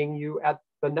to seeing you at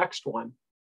the next one.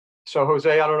 So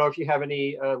Jose, I don't know if you have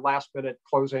any last minute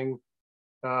closing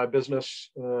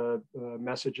business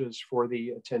messages for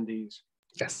the attendees.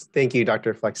 Yes, thank you,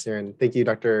 Dr. Flexner, and thank you,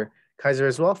 Dr. Kiser,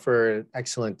 as well, for an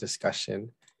excellent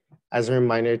discussion. As a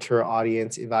reminder to our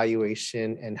audience,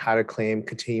 evaluation and how to claim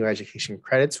continuing education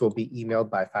credits will be emailed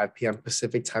by 5 p.m.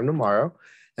 Pacific time tomorrow,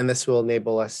 and this will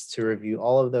enable us to review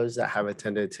all of those that have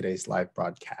attended today's live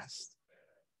broadcast.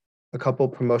 A couple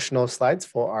promotional slides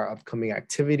for our upcoming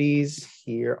activities.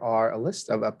 Here are a list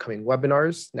of upcoming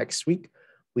webinars. Next week,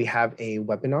 we have a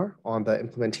webinar on the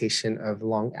implementation of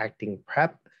long-acting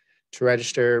PrEP. To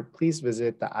register, please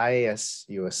visit the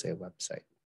IAS-USA website.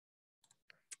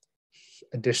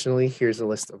 Additionally, here's a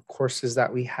list of courses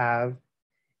that we have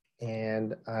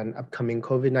and an upcoming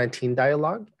COVID-19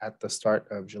 dialogue at the start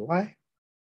of July.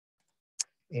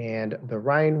 And the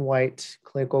Ryan White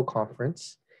Clinical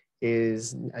Conference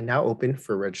is now open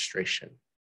for registration.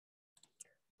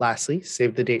 Lastly,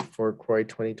 save the date for CROI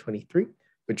 2023,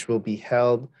 which will be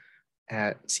held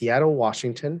at Seattle,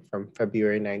 Washington from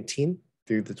February 19th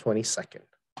through the 22nd.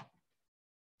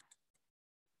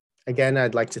 Again,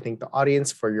 I'd like to thank the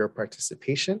audience for your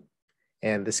participation,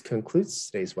 and this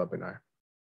concludes today's webinar.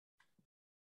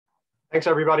 Thanks,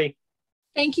 everybody.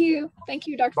 Thank you. Thank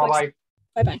you, Dr. Bye-bye.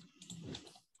 Bye-bye.